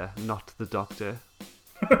monster, not the Doctor.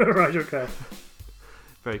 Right, okay.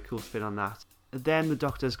 Very cool spin on that. Then the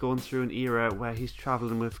Doctor's going through an era where he's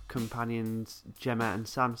travelling with companions Gemma and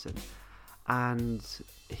Samson, and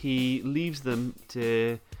he leaves them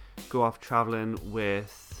to go off travelling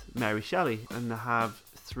with Mary Shelley and have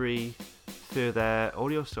 3 further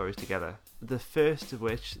audio stories together. The first of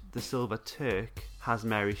which, The Silver Turk, has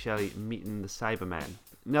Mary Shelley meeting the Cybermen.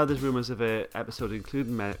 Now there's rumours of an episode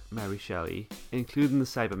including Mary Shelley, including the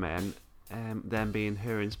Cybermen, them being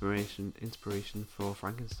her inspiration for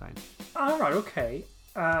Frankenstein. Alright, okay.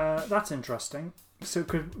 That's interesting. So,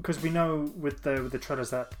 because we know with the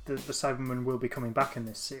trailers that the Cybermen will be coming back in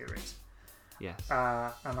this series. Yes.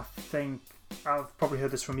 And I think I've probably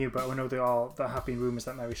heard this from you, but I know there have been rumours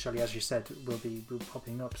that Mary Shelley, as you said, will be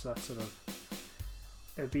popping up. So that sort of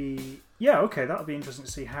that'll be interesting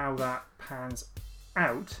to see how that pans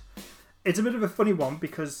out. It's a bit of a funny one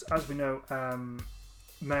because, as we know,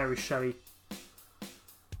 Mary Shelley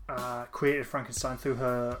created Frankenstein through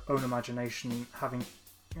her own imagination, having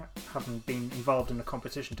been involved in a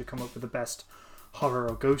competition to come up with the best horror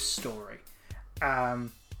or ghost story.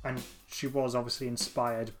 And she was obviously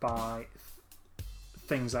inspired by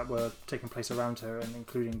things that were taking place around her, and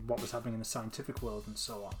including what was happening in the scientific world and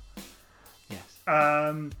so on. Yes.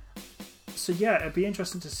 So yeah, it'd be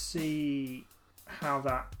interesting to see how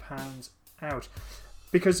that pans out,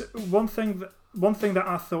 because one thing that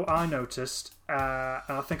I thought I noticed, and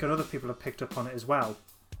I think other people have picked up on it as well,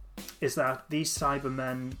 is that these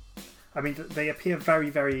Cybermen, I mean, they appear very,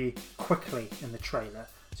 very quickly in the trailer,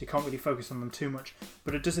 so you can't really focus on them too much.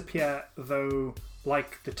 But it does appear, though,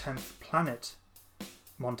 like the 10th Planet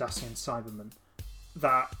Mondasian Cybermen,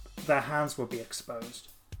 that their hands will be exposed.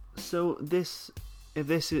 So if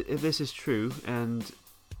this is true, and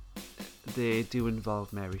they do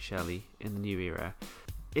involve Mary Shelley in the new era,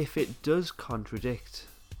 if it does contradict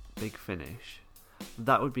Big Finish,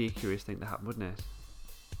 that would be a curious thing to happen, wouldn't it?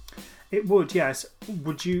 It would, yes.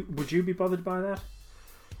 Would you be bothered by that?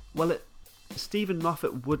 Well, Stephen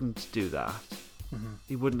Moffat wouldn't do that. Mm-hmm.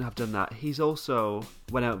 He wouldn't have done that. He's also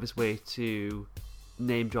went out of his way to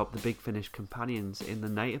name drop the Big Finish companions in the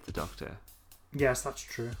Night of the Doctor. Yes, that's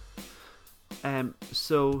true.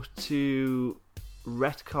 So to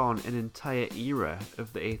retcon an entire era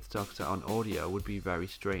of the 8th Doctor on audio would be very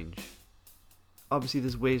strange. Obviously,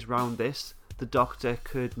 there's ways around this. The Doctor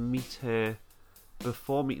could meet her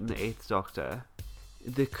before meeting the 8th Doctor.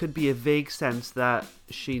 There could be a vague sense that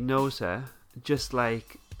she knows her, just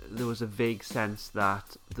like there was a vague sense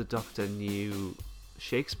that the Doctor knew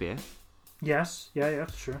Shakespeare. Yes, yeah,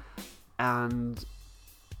 that's true. And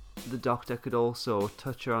the Doctor could also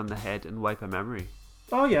touch her on the head and wipe her memory.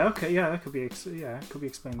 Oh yeah, okay, yeah, that could be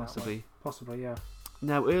explained Possibly. that way. Possibly, yeah.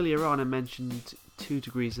 Now, earlier on I mentioned 2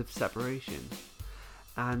 degrees of separation,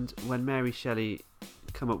 and when Mary Shelley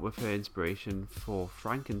come up with her inspiration for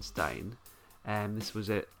Frankenstein, this was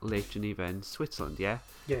at Lake Geneva in Switzerland, yeah?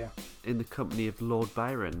 Yeah. In the company of Lord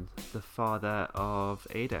Byron, the father of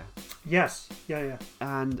Ada. Yes, yeah.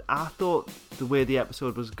 And I thought the way the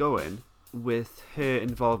episode was going, with her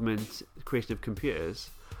involvement in the creation of computers,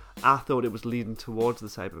 I thought it was leading towards the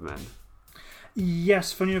Cybermen.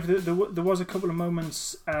 Yes, funny enough, there was a couple of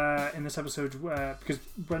moments in this episode because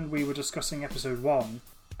when we were discussing episode 1,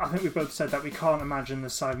 I think we both said that we can't imagine the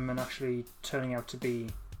Cybermen actually turning out to be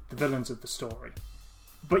the villains of the story.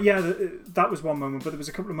 But yeah, that was one moment. But there was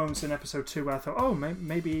a couple of moments in episode 2 where I thought, oh,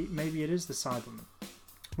 maybe it is the Cybermen,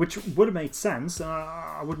 which would have made sense.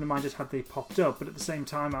 I wouldn't have minded had they popped up. But at the same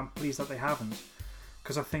time, I'm pleased that they haven't,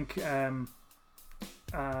 because I think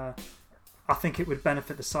it would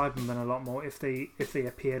benefit the Cybermen a lot more if they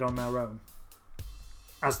appeared on their own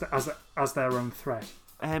as their own threat.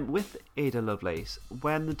 With Ada Lovelace,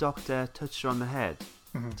 when the Doctor touched her on the head,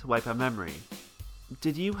 to wipe her memory.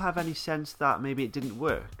 Did you have any sense that maybe it didn't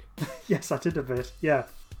work? Yes, I did a bit, yeah.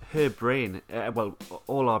 Her brain, well,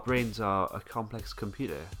 all our brains are a complex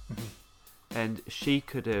computer, and she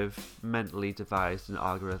could have mentally devised an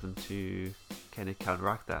algorithm to kind of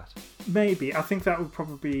counteract that. Maybe. I think that would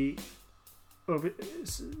probably be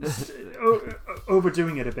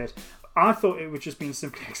overdoing it a bit. I thought it would just be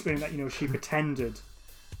simply explaining that, she pretended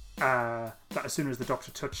that as soon as the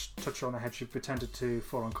doctor touched her on the head, she pretended to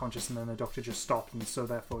fall unconscious, and then the doctor just stopped, and so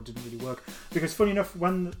therefore it didn't really work. Because funny enough,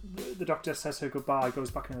 when the doctor says her goodbye,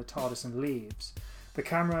 goes back into the TARDIS and leaves, the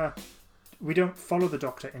camera, we don't follow the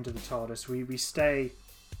doctor into the TARDIS. We stay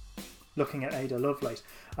looking at Ada Lovelace,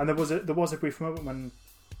 and there was a brief moment when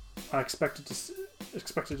I expected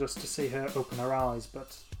us to see her open her eyes,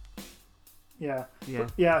 but yeah.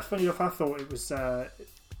 Funny enough, I thought it was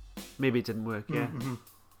maybe it didn't work. Yeah. Mm-hmm.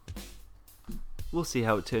 We'll see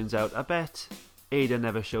how it turns out. I bet Ada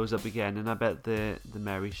never shows up again, and I bet the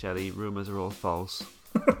Mary Shelley rumours are all false.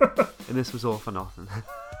 And this was all for nothing.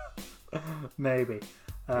 Maybe.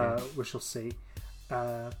 We shall see.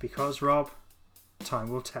 Because, Rob, time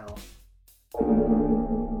will tell.